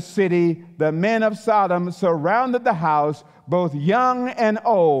men of the city, the men of Sodom, surrounded the house, both young and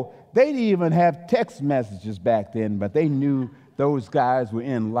old. They didn't even have text messages back then, but they knew those guys were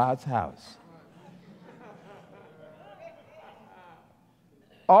in Lot's house.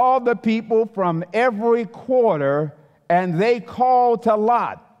 All the people from every quarter, and they called to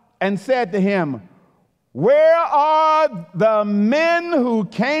Lot and said to him, where are the men who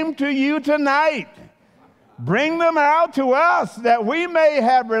came to you tonight? Bring them out to us that we may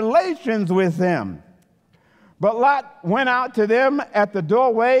have relations with them. But Lot went out to them at the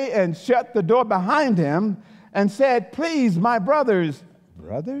doorway and shut the door behind him and said, please, my brothers.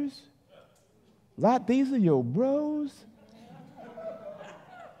 Brothers? Lot, these are your bros?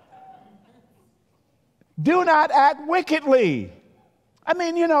 Do not act wickedly. I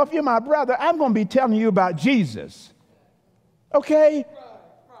mean, if you're my brother, I'm going to be telling you about Jesus. Okay?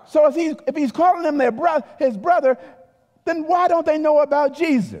 So if he's calling them his brother, then why don't they know about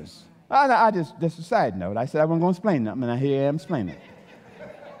Jesus? Just a side note. I said I wasn't going to explain nothing, and here I am explaining.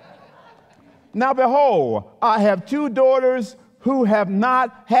 Now, behold, I have two daughters who have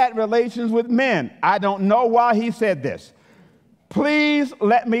not had relations with men. I don't know why he said this. Please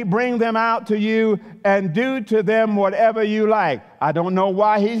let me bring them out to you and do to them whatever you like. I don't know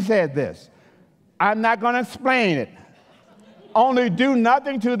why he said this. I'm not going to explain it. Only do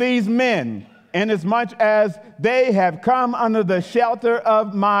nothing to these men, inasmuch as they have come under the shelter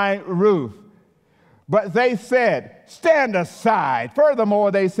of my roof. But they said, stand aside.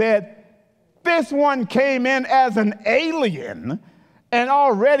 Furthermore, they said, this one came in as an alien, and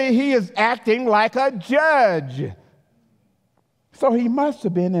already he is acting like a judge. So he must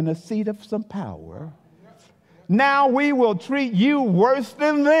have been in a seat of some power. Now we will treat you worse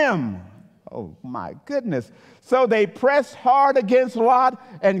than them. Oh, my goodness. So they pressed hard against Lot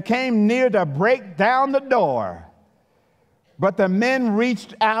and came near to break down the door. But the men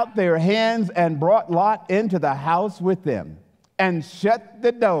reached out their hands and brought Lot into the house with them and shut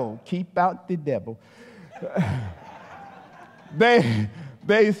the door. Keep out the devil. They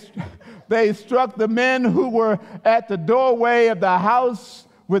struck the men who were at the doorway of the house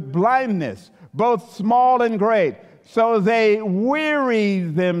with blindness, both small and great. So they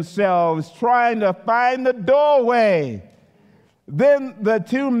wearied themselves trying to find the doorway. Then the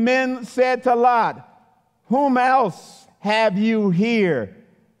two men said to Lot, whom else have you here?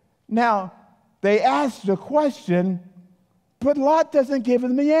 Now, they asked the question, but Lot doesn't give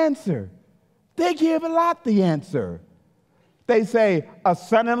them the answer. They give Lot the answer. They say, a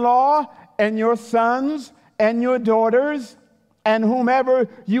son-in-law and your sons and your daughters, and whomever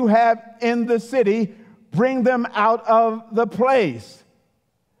you have in the city, bring them out of the place.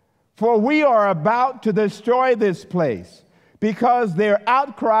 For we are about to destroy this place, because their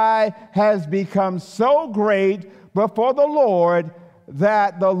outcry has become so great before the Lord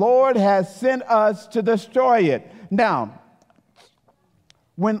that the Lord has sent us to destroy it. Now,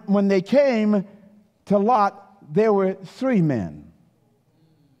 when they came to Lot, there were 3 men.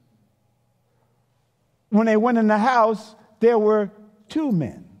 When they went in the house, there were 2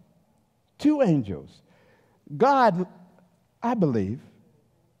 men, 2 angels. God, I believe,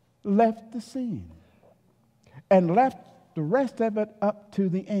 left the scene and left the rest of it up to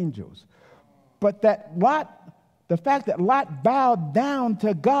the angels. But the fact that Lot bowed down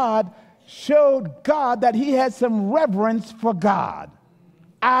to God showed God that he had some reverence for God,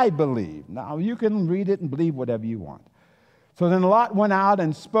 I believe. Now, you can read it and believe whatever you want. So then Lot went out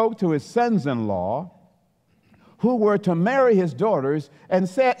and spoke to his sons-in-law, who were to marry his daughters, and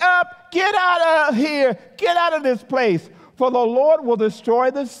said, "Up, get out of here, get out of this place, for the Lord will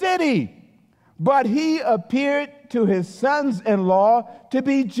destroy the city." But he appeared to his sons-in-law to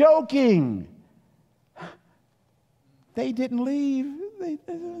be joking. They didn't leave. Wait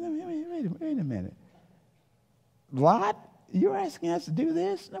a minute. Lot, you're asking us to do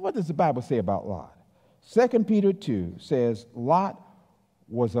this? Now, what does the Bible say about Lot? 2 Peter 2 says, Lot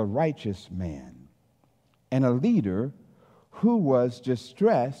was a righteous man and a leader who was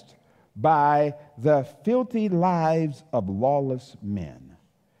distressed by the filthy lives of lawless men.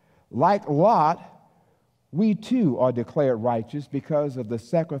 Like Lot, we too are declared righteous because of the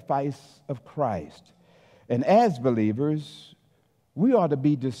sacrifice of Christ. And as believers, we ought to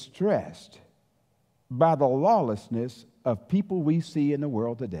be distressed by the lawlessness of people we see in the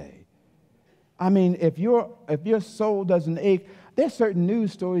world today. I mean, if your soul doesn't ache, there's certain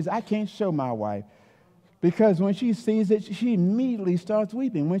news stories I can't show my wife, because when she sees it, she immediately starts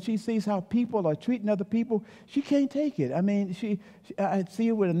weeping. When she sees how people are treating other people, she can't take it. I mean, I see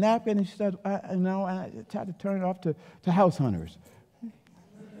her with a napkin, and she starts, I try to turn it off to house hunters.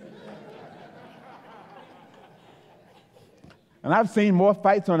 And I've seen more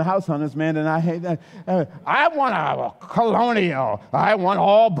fights on House Hunters, man, than I hate. I want a colonial. I want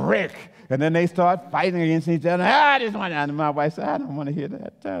all brick. And then they start fighting against each other. I just want that. And my wife said, I don't want to hear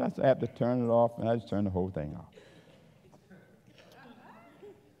that. I have to turn it off, and I just turn the whole thing off.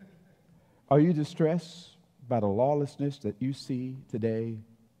 Are you distressed by the lawlessness that you see today?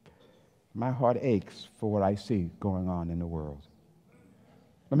 My heart aches for what I see going on in the world.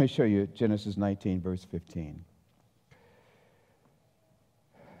 Let me show you Genesis 19, verse 15.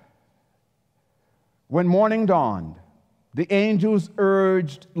 When morning dawned, the angels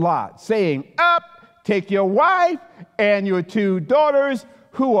urged Lot, saying, "Up, take your wife and your 2 daughters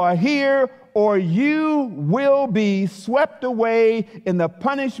who are here, or you will be swept away in the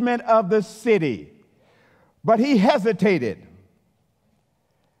punishment of the city." But he hesitated.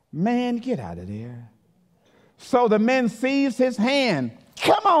 Man, get out of there. So the men seized his hand.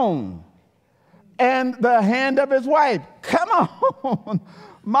 Come on. And the hand of his wife. Come on.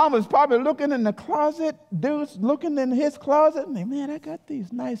 Mama's probably looking in the closet. Dude's looking in his closet. And man, I got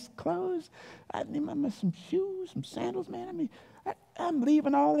these nice clothes. I need some shoes, some sandals, man. I mean, I'm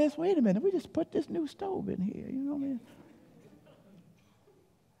leaving all this. Wait a minute. We just put this new stove in here. You know what I mean?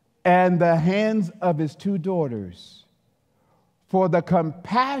 And the hands of his 2 daughters. For the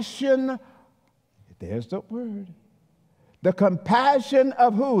compassion, there's the word. The compassion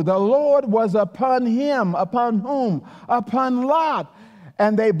of who? The Lord was upon him. Upon whom? Upon Lot.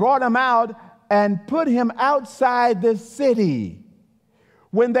 And they brought him out and put him outside the city.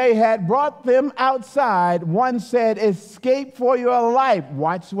 When they had brought them outside, one said, "Escape for your life."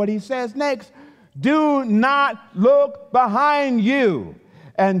 Watch what he says next. "Do not look behind you,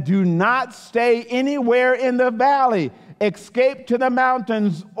 and do not stay anywhere in the valley. Escape to the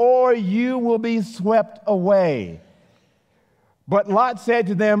mountains, or you will be swept away." But Lot said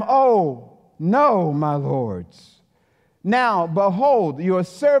to them, "Oh, no, my lords. Now, behold, your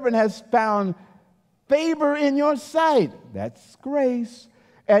servant has found favor in your sight." That's grace.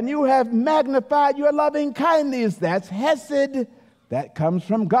 "And you have magnified your loving kindness." That's Hesed. That comes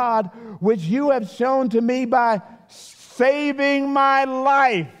from God, "which you have shown to me by saving my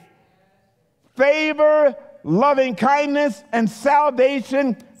life." Favor, loving kindness, and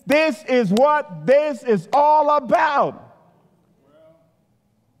salvation. This is what this is all about.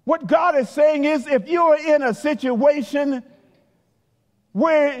 What God is saying is, if you are in a situation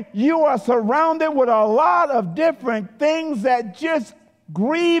where you are surrounded with a lot of different things that just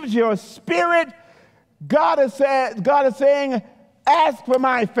grieves your spirit, God is saying, ask for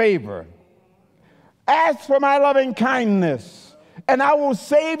my favor. Ask for my loving kindness, and I will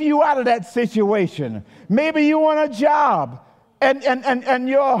save you out of that situation. Maybe you want a job, and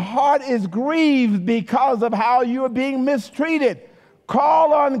your heart is grieved because of how you are being mistreated.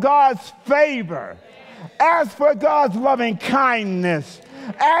 Call on God's favor. Ask for God's loving kindness.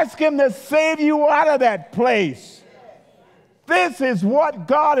 Ask him to save you out of that place. This is what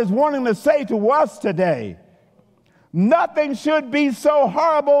God is wanting to say to us today. Nothing should be so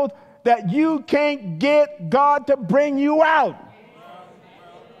horrible that you can't get God to bring you out.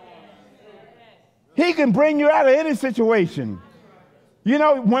 He can bring you out of any situation. You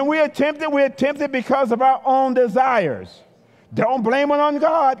know, when we're tempted because of our own desires. Don't blame it on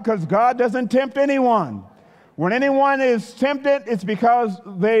God, because God doesn't tempt anyone. When anyone is tempted, it's because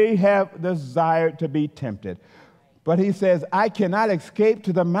they have desired to be tempted. But he says, I cannot escape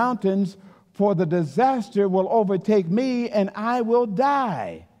to the mountains, for the disaster will overtake me, and I will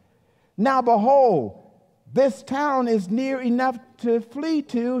die. Now behold, this town is near enough to flee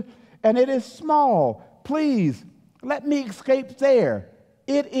to, and it is small. Please, let me escape there.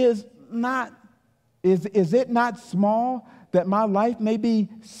 Is it not small that my life may be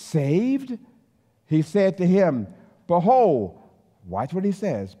saved? He said to him, behold, watch what he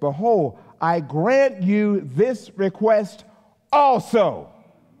says, behold, I grant you this request also.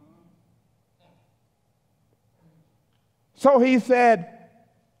 So he said,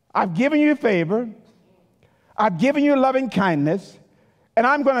 I've given you favor, I've given you loving kindness, and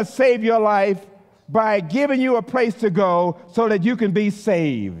I'm going to save your life by giving you a place to go so that you can be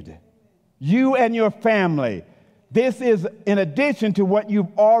saved, you and your family. This is in addition to what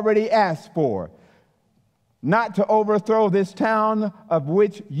you've already asked for, not to overthrow this town of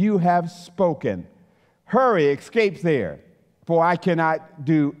which you have spoken. Hurry, escape there, for I cannot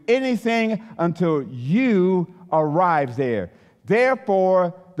do anything until you arrive there.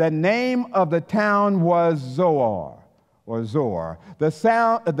 Therefore, the name of the town was Zoar. The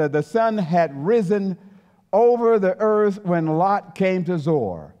sun had risen over the earth when Lot came to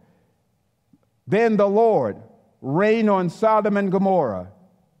Zoar. Then the Lord rained on Sodom and Gomorrah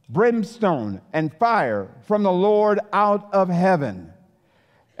brimstone and fire from the Lord out of heaven.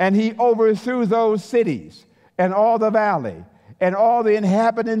 And he overthrew those cities and all the valley and all the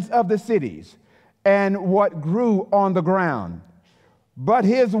inhabitants of the cities and what grew on the ground. But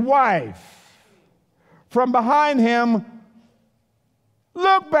his wife from behind him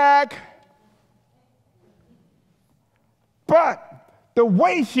looked back. But the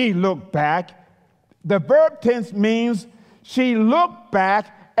way she looked back, the verb tense means she looked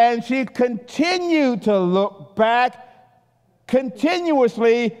back and she continued to look back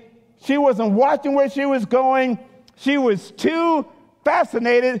continuously. She wasn't watching where she was going. She was too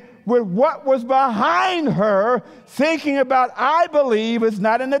fascinated with what was behind her, thinking about, I believe, it's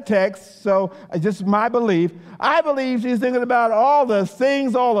not in the text, so it's just my belief. I believe she's thinking about all the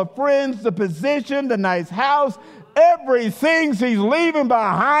things, all the friends, the position, the nice house, everything she's leaving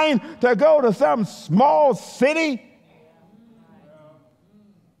behind to go to some small city.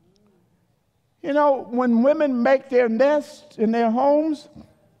 You know, when women make their nest in their homes,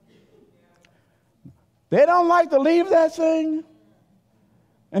 they don't like to leave that thing.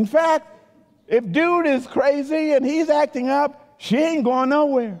 In fact, if dude is crazy and he's acting up, she ain't going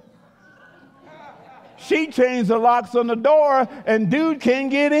nowhere. She changed the locks on the door and dude can't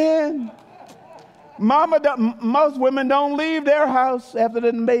get in. Most women don't leave their house after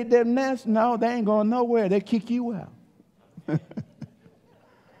they made their nest. No, they ain't going nowhere. They kick you out.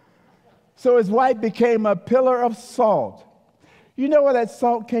 So his wife became a pillar of salt. You know where that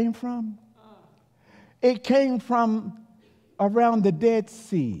salt came from? It came from around the Dead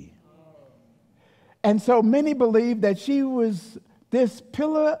Sea. And so many believe that she was this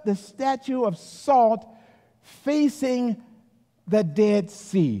pillar, the statue of salt facing the Dead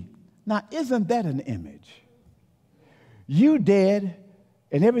Sea. Now, isn't that an image? You dead,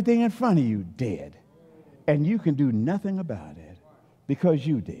 and everything in front of you dead. And you can do nothing about it because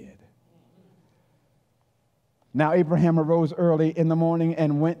you dead. Now Abraham arose early in the morning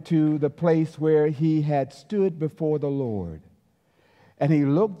and went to the place where he had stood before the Lord. And he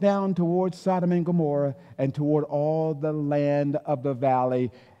looked down toward Sodom and Gomorrah and toward all the land of the valley.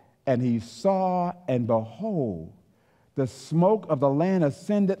 And he saw, and behold, the smoke of the land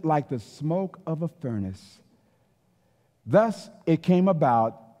ascended like the smoke of a furnace. Thus it came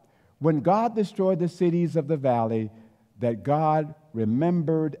about, when God destroyed the cities of the valley, that God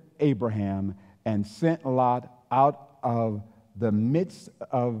remembered Abraham and sent Lot out of the midst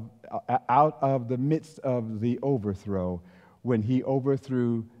of the overthrow, when he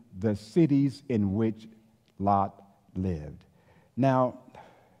overthrew the cities in which Lot lived. Now,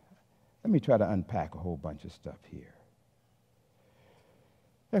 Let me try to unpack a whole bunch of stuff here.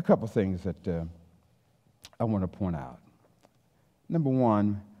 There are a couple things that I want to point out. Number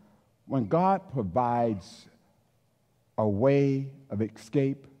one, when God provides a way of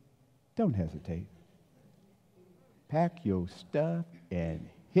escape, don't hesitate. Pack your stuff and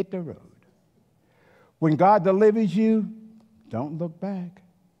hit the road. When God delivers you, don't look back.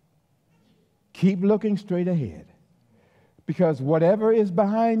 Keep looking straight ahead. Because whatever is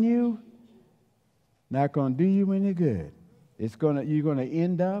behind you, not going to do you any good. You're going to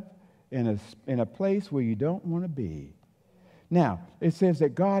end up in a place where you don't want to be. Now, it says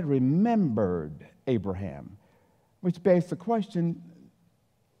that God remembered Abraham, which begs the question,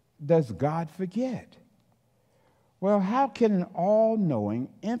 does God forget? Well, how can an all-knowing,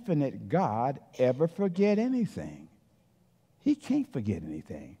 infinite God ever forget anything? He can't forget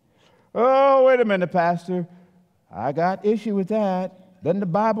anything. Oh, wait a minute, Pastor. I got issue with that. Doesn't the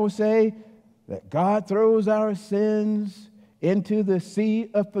Bible say that God throws our sins into the sea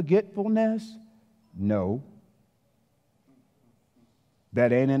of forgetfulness? No.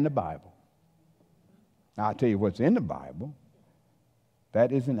 That ain't in the Bible. I'll tell you what's in the Bible.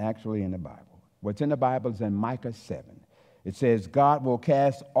 That isn't actually in the Bible. What's in the Bible is in Micah 7. It says, God will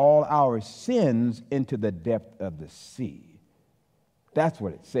cast all our sins into the depth of the sea. That's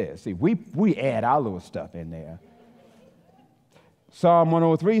what it says. See, we add our little stuff in there. Psalm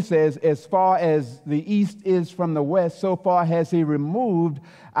 103 says, as far as the east is from the west, so far has he removed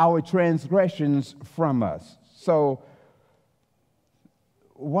our transgressions from us. So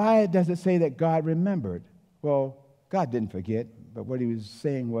why does it say that God remembered? Well, God didn't forget, but what he was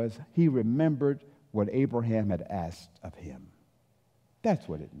saying was he remembered what Abraham had asked of him. That's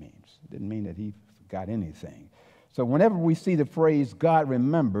what it means. It didn't mean that he forgot anything. So whenever we see the phrase God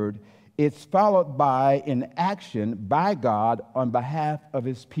remembered, it's followed by an action by God on behalf of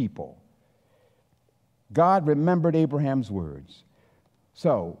his people. God remembered Abraham's words.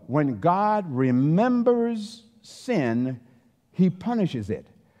 So when God remembers sin, he punishes it.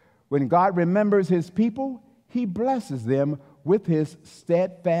 When God remembers his people, he blesses them with his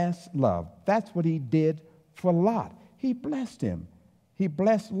steadfast love. That's what he did for Lot. He blessed him. He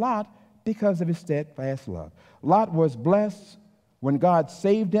blessed Lot because of his steadfast love. Lot was blessed when God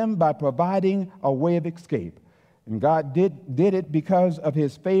saved him by providing a way of escape. And God did it because of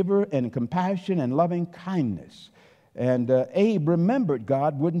his favor and compassion and loving kindness. And Abe remembered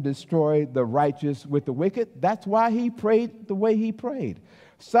God wouldn't destroy the righteous with the wicked. That's why he prayed the way he prayed.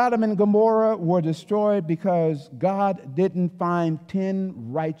 Sodom and Gomorrah were destroyed because God didn't find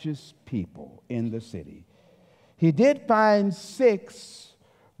 10 righteous people in the city. He did find 6,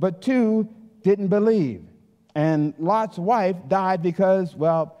 but 2 didn't believe. And Lot's wife died because,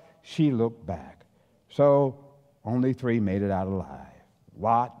 well, she looked back. So only 3 made it out alive,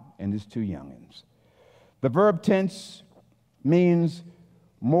 Lot and his 2 youngins. The verb tense means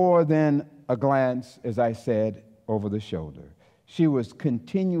more than a glance, as I said, over the shoulder. She was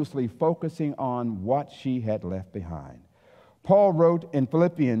continuously focusing on what she had left behind. Paul wrote in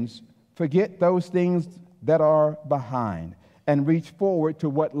Philippians, forget those things that are behind and reach forward to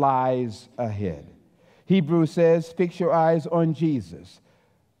what lies ahead. Hebrews says, fix your eyes on Jesus,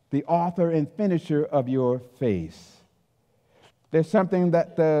 the author and finisher of your faith. There's something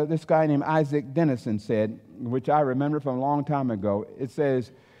that this guy named Isaac Dennison said, which I remember from a long time ago. It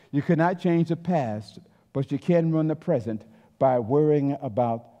says, you cannot change the past, but you can run the present by worrying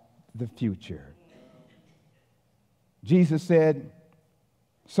about the future. Jesus said,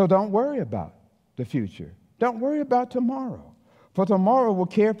 so don't worry about the future. Don't worry about tomorrow, for tomorrow will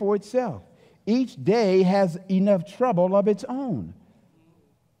care for itself. Each day has enough trouble of its own.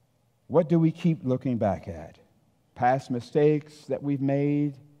 What do we keep looking back at? Past mistakes that we've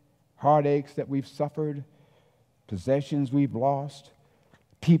made, heartaches that we've suffered, possessions we've lost,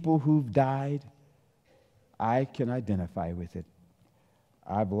 people who've died. I can identify with it.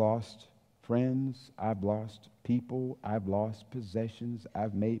 I've lost friends, I've lost people, I've lost possessions,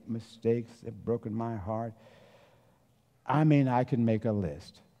 I've made mistakes that have broken my heart. I mean, I can make a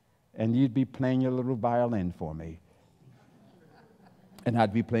list, and you'd be playing your little violin for me, and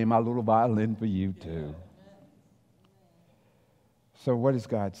I'd be playing my little violin for you too. So what is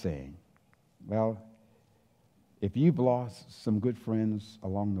God saying? Well, if you've lost some good friends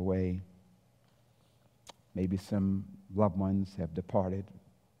along the way, maybe some loved ones have departed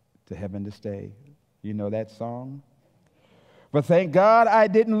to heaven to stay. You know that song? But thank God I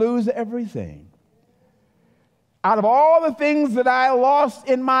didn't lose everything. Out of all the things that I lost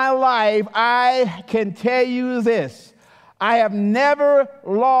in my life, I can tell you this. I have never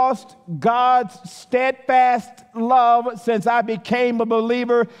lost God's steadfast love since I became a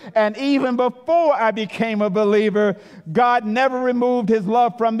believer. And even before I became a believer, God never removed his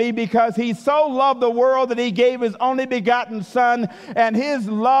love from me, because he so loved the world that he gave his only begotten Son. And his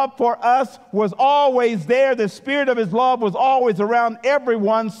love for us was always there. The spirit of his love was always around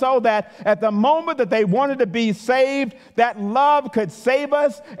everyone, so that at the moment that they wanted to be saved, that love could save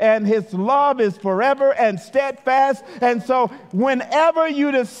us. And his love is forever and steadfast. And so whenever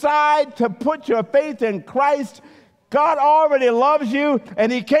you decide to put your faith in Christ, God already loves you,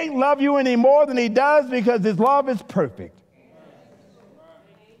 and he can't love you any more than he does, because his love is perfect.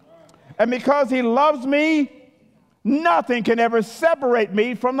 And because he loves me, nothing can ever separate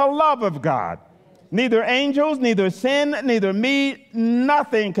me from the love of God. Neither angels, neither sin, neither me,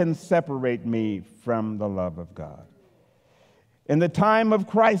 nothing can separate me from the love of God. In the time of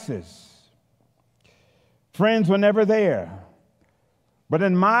crisis, friends were never there. But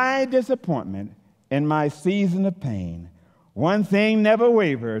in my disappointment, in my season of pain, one thing never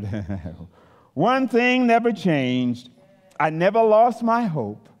wavered. One thing never changed. I never lost my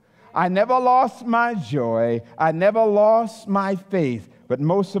hope. I never lost my joy. I never lost my faith. But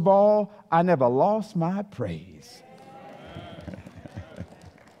most of all, I never lost my praise.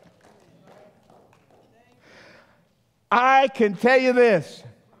 I can tell you this.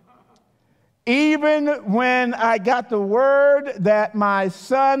 Even when I got the word that my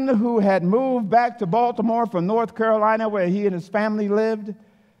son, who had moved back to Baltimore from North Carolina, where he and his family lived,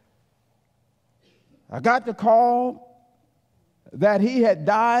 I got the call that he had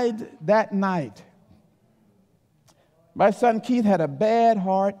died that night. My son Keith had a bad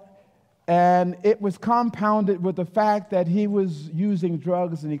heart, and it was compounded with the fact that he was using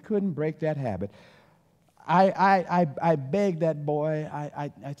drugs and he couldn't break that habit. I begged that boy.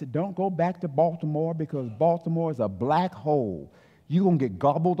 I said, don't go back to Baltimore, because Baltimore is a black hole. You're going to get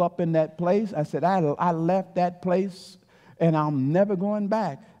gobbled up in that place. I said, I left that place, and I'm never going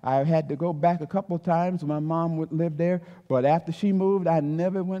back. I had to go back a couple of times when my mom would live there, but after she moved, I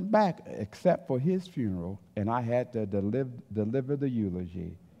never went back except for his funeral, and I had to deliver the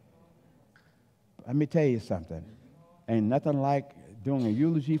eulogy. Let me tell you something. Ain't nothing like doing a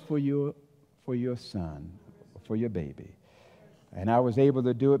eulogy for your son, for your baby. And I was able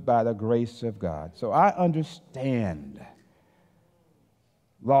to do it by the grace of God. So I understand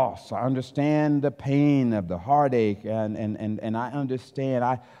loss. I understand the pain of the heartache, and I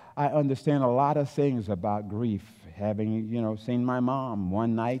understand a lot of things about grief. Having, seen my mom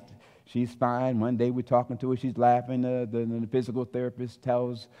one night, she's fine. One day we're talking to her, she's laughing. The physical therapist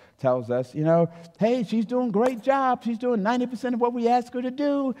tells us, hey, she's doing a great job. She's doing 90% of what we ask her to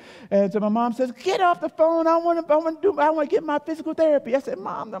do. And so my mom says, get off the phone. I want to get my physical therapy. I said,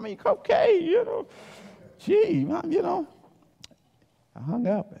 Mom, okay, gee, Mom, I hung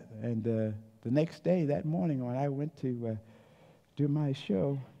up. And the next day, that morning, when I went to do my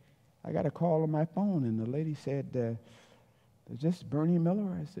show, I got a call on my phone, and the lady said, is this Bernie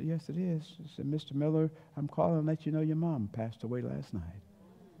Miller? I said, yes, it is. She said, Mr. Miller, I'm calling to let you know your mom passed away last night.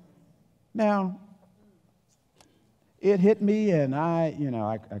 Now, it hit me, and I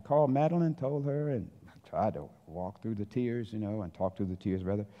called Madeline, told her, and I tried to walk through the tears, and talk through the tears,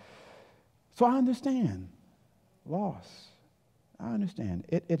 rather. So I understand loss. I understand.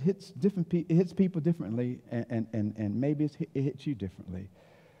 It hits it hits people differently, and maybe it hits you differently.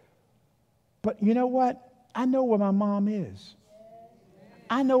 But you know what? I know where my mom is.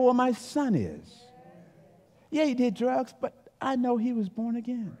 I know where my son is. Yeah, he did drugs, but I know he was born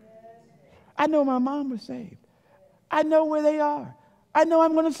again. I know my mom was saved. I know where they are. I know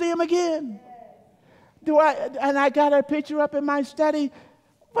I'm going to see them again. And I got her picture up in my study,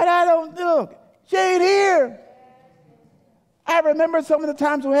 but I don't look. She ain't here. I remember some of the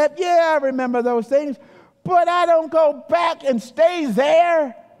times we had. Yeah, I remember those things, but I don't go back and stay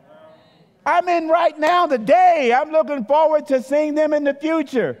there. I'm in right now today. I'm looking forward to seeing them in the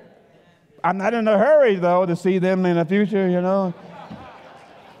future. I'm not in a hurry, though, to see them in the future,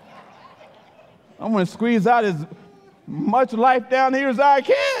 I'm going to squeeze out as much life down here as I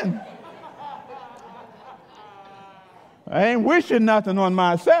can. I ain't wishing nothing on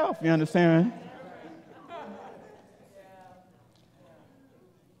myself, you understand?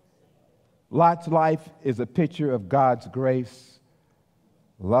 Lot's life is a picture of God's grace,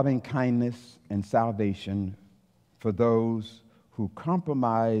 loving kindness, and salvation for those who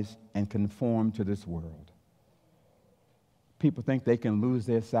compromise and conform to this world. People think they can lose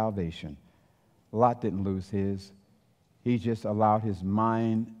their salvation. Lot didn't lose his. He just allowed his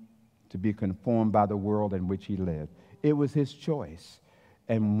mind to be conformed by the world in which he lived. It was his choice.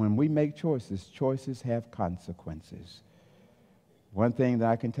 And when we make choices, choices have consequences. One thing that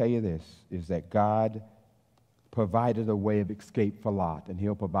I can tell you this is that God provided a way of escape for Lot, and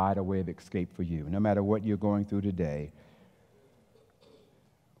he'll provide a way of escape for you. No matter what you're going through today,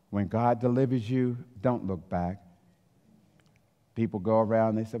 when God delivers you, don't look back. People go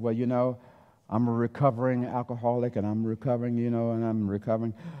around, they say, well, you know, I'm a recovering alcoholic, and I'm recovering, you know, and I'm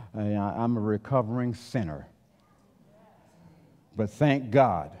a recovering sinner. But thank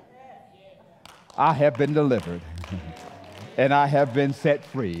God, I have been delivered, and I have been set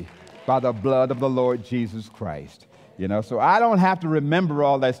free by the blood of the Lord Jesus Christ. You know, so I don't have to remember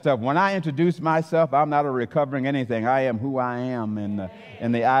all that stuff. When I introduce myself, I'm not a recovering anything. I am who I am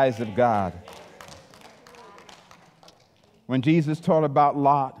in the eyes of God. When Jesus taught about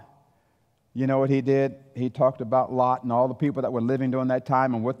Lot, you know what he did? He talked about Lot and all the people that were living during that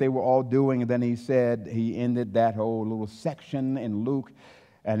time and what they were all doing. And then he ended that whole little section in Luke,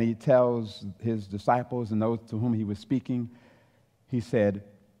 and he tells his disciples and those to whom he was speaking, he said,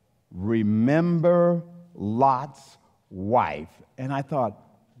 remember Lot's wife. And I thought,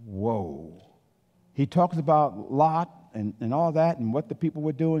 whoa. He talks about Lot and all that and what the people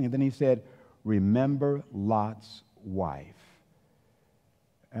were doing, and then he said, remember Lot's wife.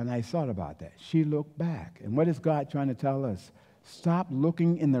 And I thought about that. She looked back. And what is God trying to tell us? Stop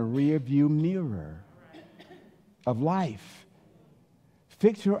looking in the rear view mirror of life.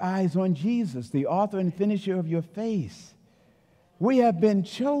 Fix your eyes on Jesus, the author and finisher of your faith. We have been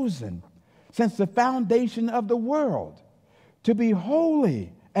chosen since the foundation of the world to be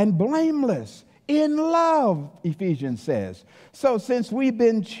holy and blameless in love, Ephesians says. So since we've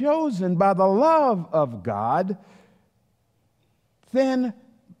been chosen by the love of God, then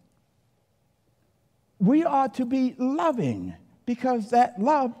we are to be loving because that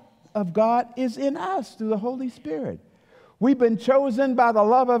love of God is in us through the Holy Spirit. We've been chosen by the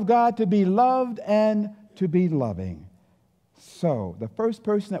love of God to be loved and to be loving. So the first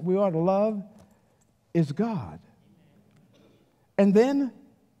person that we ought to love is God. And then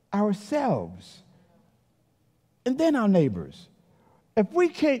ourselves. And then our neighbors. If we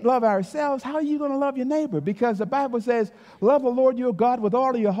can't love ourselves, how are you going to love your neighbor? Because the Bible says, love the Lord your God with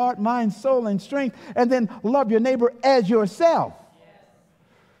all of your heart, mind, soul, and strength, and then love your neighbor as yourself.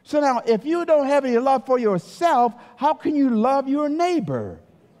 So now, if you don't have any love for yourself, how can you love your neighbor?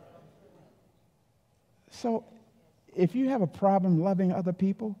 So, if you have a problem loving other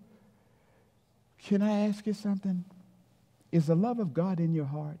people, can I ask you something? Is the love of God in your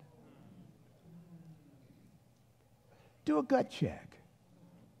heart? Do a gut check.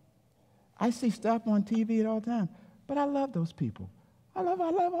 I see stuff on TV all the time, but I love those people. I love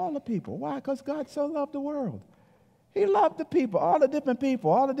all the people. Why? Because God so loved the world. He loved the people, all the different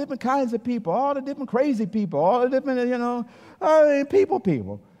kinds of people, all the different crazy people, all the different,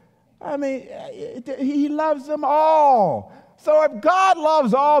 people. I mean, he loves them all. So if God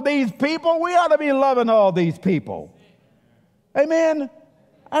loves all these people, we ought to be loving all these people. Amen?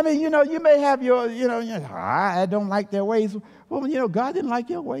 I mean, you may have your, I don't like their ways. Well, God didn't like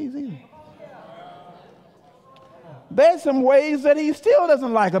your ways either. There's some ways that he still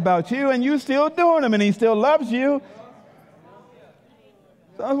doesn't like about you, and you still doing them, and he still loves you.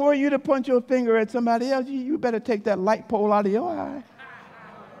 So for you to point your finger at somebody else, you better take that light pole out of your eye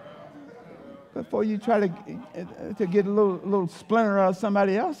before you try to get a little splinter out of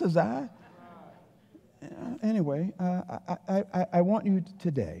somebody else's eye. Anyway, I want you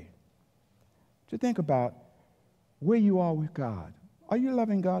today to think about where you are with God. Are you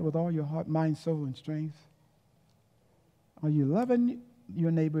loving God with all your heart, mind, soul, and strength? Are you loving your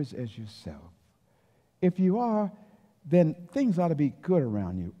neighbors as yourself? If you are, then things ought to be good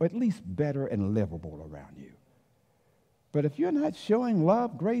around you, or at least better and livable around you. But if you're not showing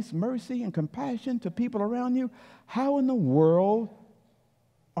love, grace, mercy, and compassion to people around you, how in the world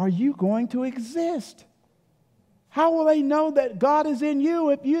are you going to exist? How will they know that God is in you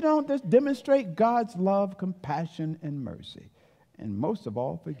if you don't just demonstrate God's love, compassion, and mercy? And most of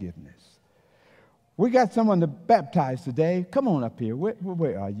all, forgiveness. We got someone to baptize today. Come on up here.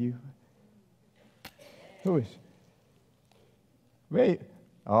 Where are you? Who is? Wait.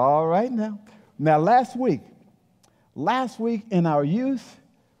 All right now. Now, last week in our youth,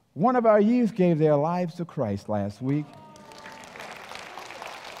 one of our youth gave their lives to Christ last week.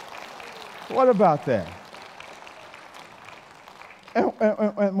 What about that? And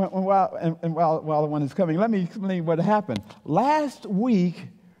while the one is coming, let me explain what happened. Last week,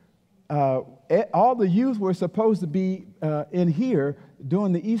 all the youth were supposed to be in here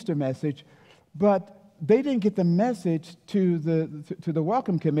doing the Easter message, but they didn't get the message to the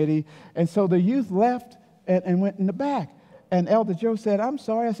welcome committee, and so the youth left and went in the back. And Elder Joe said, "I'm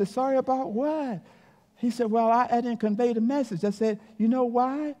sorry." I said, "Sorry about what?" He said, well, I didn't convey the message. I said, you know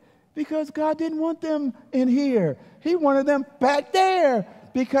why? Because God didn't want them in here. He wanted them back there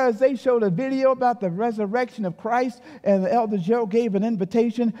because they showed a video about the resurrection of Christ, and Elder Joe gave an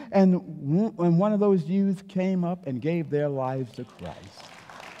invitation, and one of those youths came up and gave their lives to Christ.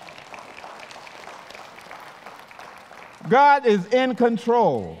 God is in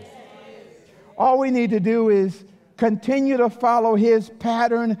control. All we need to do is continue to follow his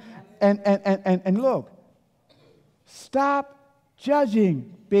pattern and look, stop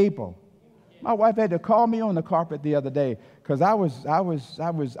judging people. My wife had to call me on the carpet the other day because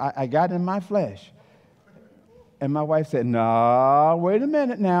I got in my flesh. And my wife said, no, wait a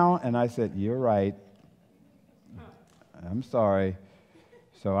minute now. And I said, you're right. I'm sorry.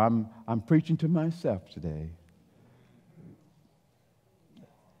 So I'm preaching to myself today.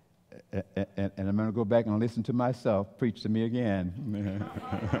 And I'm going to go back and listen to myself preach to me again.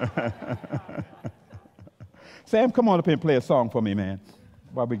 Sam, come on up here and play a song for me, man,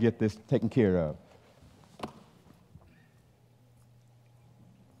 while we get this taken care of.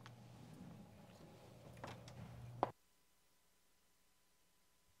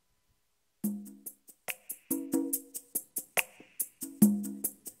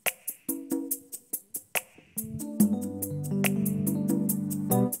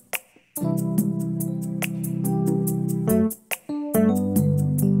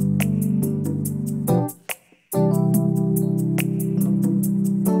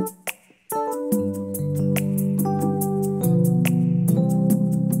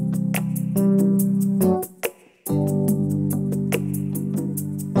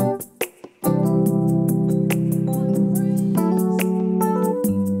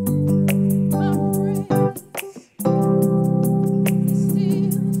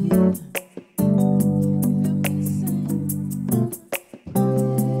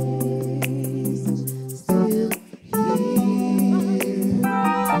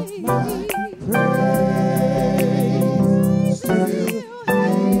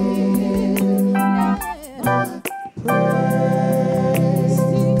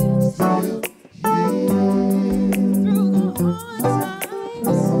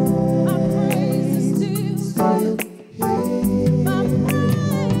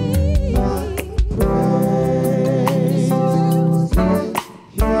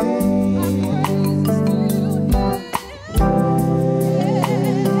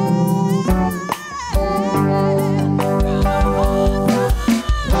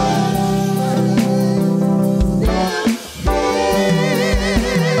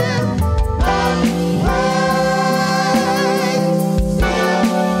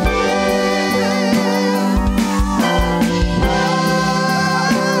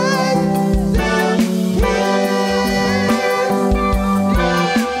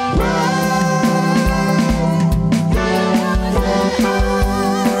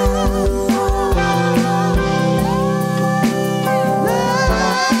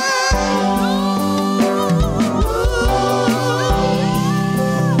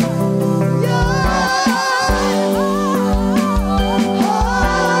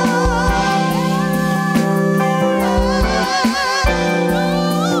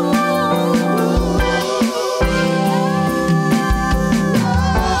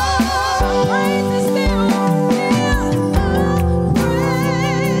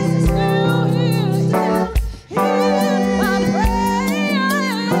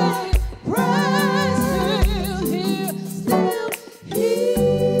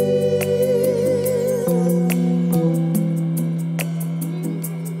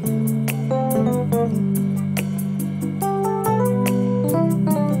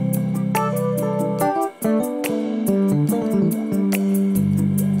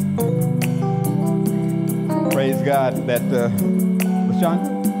 That LaShawn,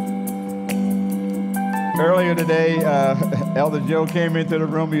 earlier today, Elder Joe came into the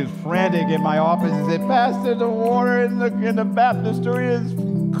room. He was frantic in my office. He said, Pastor, the water in the baptistry is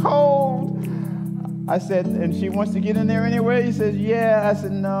cold. I said, and she wants to get in there anyway? He says, yeah. I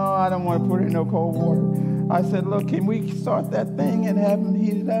said, no, I don't want to put her in no cold water. I said, look, can we start that thing and have him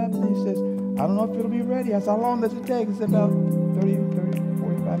heat it up? And he says, I don't know if it'll be ready. I said, how long does it take? He said, about 30,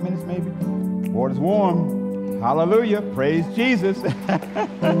 45 minutes maybe. Water's warm. Hallelujah. Praise Jesus.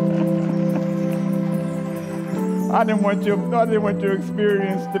 I didn't want your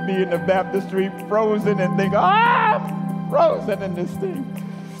experience to be in the baptistry frozen and think, I'm frozen in this thing.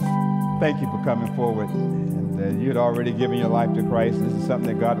 Thank you for coming forward. And you had already given your life to Christ. This is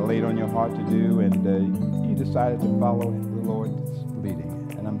something that God laid on your heart to do, and you decided to follow the Lord's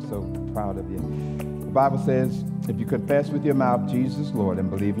leading. And I'm so proud of you. The Bible says, if you confess with your mouth Jesus is Lord and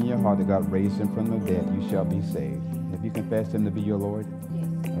believe in your heart that God raised him from the dead, you shall be saved. Have you confessed him to be your Lord? Yes.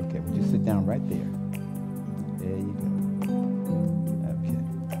 Okay, well, just sit down right there. There you go. Okay.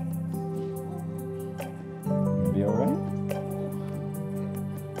 You be all right?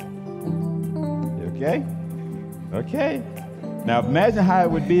 You okay? Okay. Now imagine how it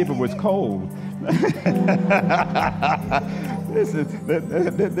would be if it was cold. This is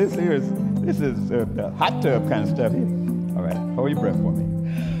the hot tub kind of stuff here. All right, hold your breath for me.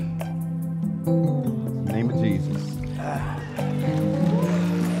 In the name of Jesus.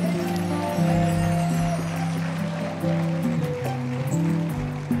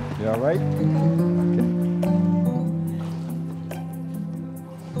 You all right?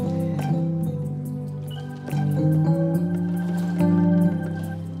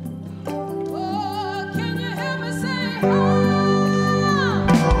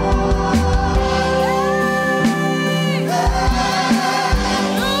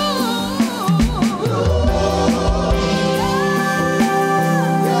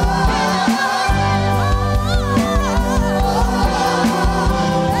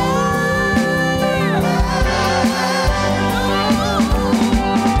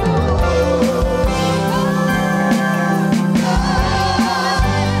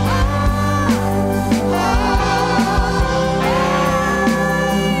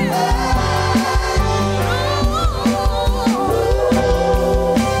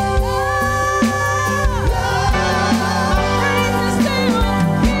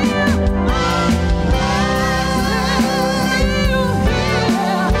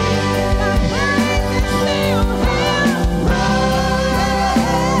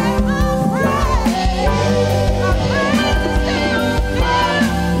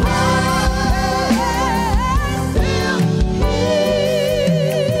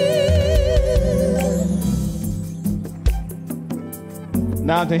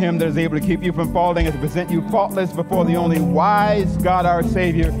 Now to him that is able to keep you from falling and to present you faultless before the only wise God our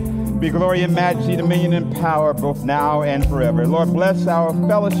Savior, be glory and majesty, dominion and power, both now and forever. Lord, bless our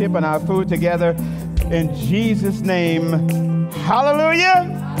fellowship and our food together. In Jesus' name, hallelujah.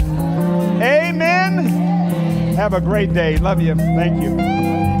 Amen. Have a great day. Love you. Thank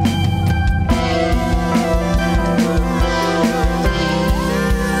you.